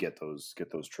wagons get those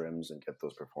trims and get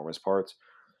those performance parts.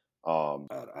 I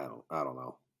don't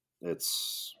know.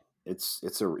 It's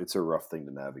a rough thing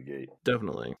to navigate.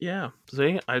 Definitely. Yeah.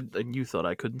 See, you thought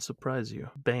I couldn't surprise you.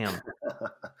 Bam.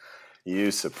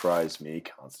 You surprise me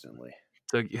constantly.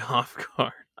 Took you off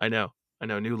guard. I know.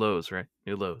 New lows, right?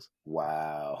 New lows.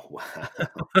 Wow.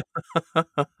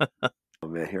 Oh,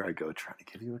 man, here I go trying to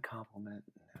give you a compliment.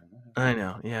 I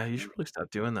know. Yeah, you should really stop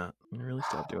doing that.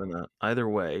 Either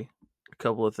way, a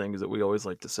couple of things that we always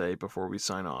like to say before we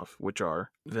sign off, which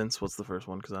are, Vince, what's the first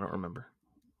one? Because I don't remember.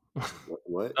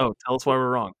 What? Oh, tell us why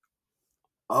we're wrong.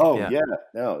 Oh, yeah.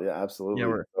 No, yeah, absolutely.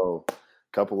 Yeah, so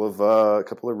couple of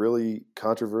really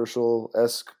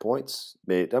controversial-esque points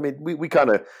made. I mean, we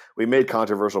made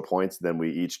controversial points, then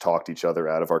we each talked each other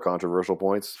out of our controversial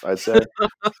points, I'd say.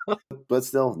 But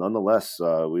still, nonetheless,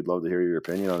 we'd love to hear your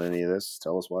opinion on any of this.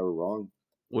 Tell us why we're wrong.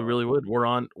 We really would. We're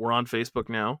on Facebook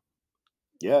now.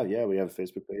 Yeah, we have a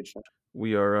Facebook page now.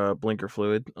 We are Blinker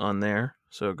Fluid on there,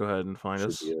 so go ahead and find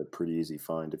us. Should be a pretty easy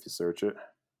find if you search it.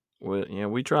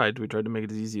 We tried. We tried to make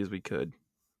it as easy as we could.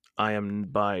 I am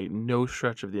by no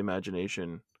stretch of the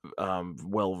imagination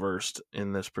well versed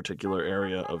in this particular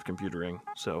area of computering.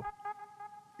 So,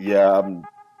 yeah,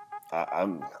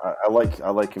 I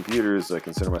like computers. I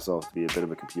consider myself to be a bit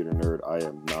of a computer nerd. I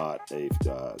am not a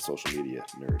social media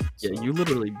nerd. So. Yeah, you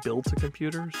literally built a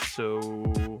computer,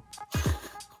 so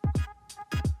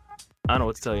I don't know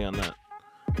what to tell you on that.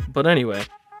 But anyway,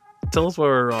 tell us why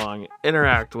we're wrong.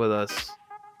 Interact with us.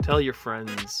 Tell your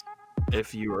friends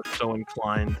if you are so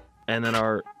inclined. And then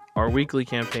our weekly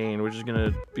campaign, which is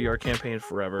going to be our campaign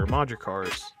forever. Mod your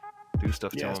cars. Do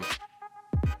stuff to them.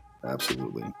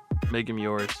 Absolutely. Make them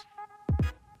yours.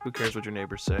 Who cares what your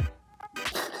neighbors say?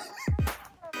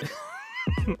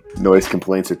 Noise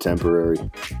complaints are temporary.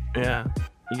 Yeah.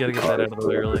 You got to get that out of the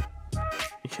way early.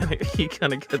 You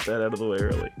gotta get that out of the way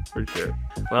early, for sure.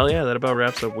 Well, yeah, that about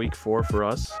wraps up week 4 for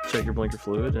us. Check your blinker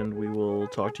fluid, and we will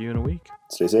talk to you in a week.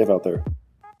 Stay safe out there.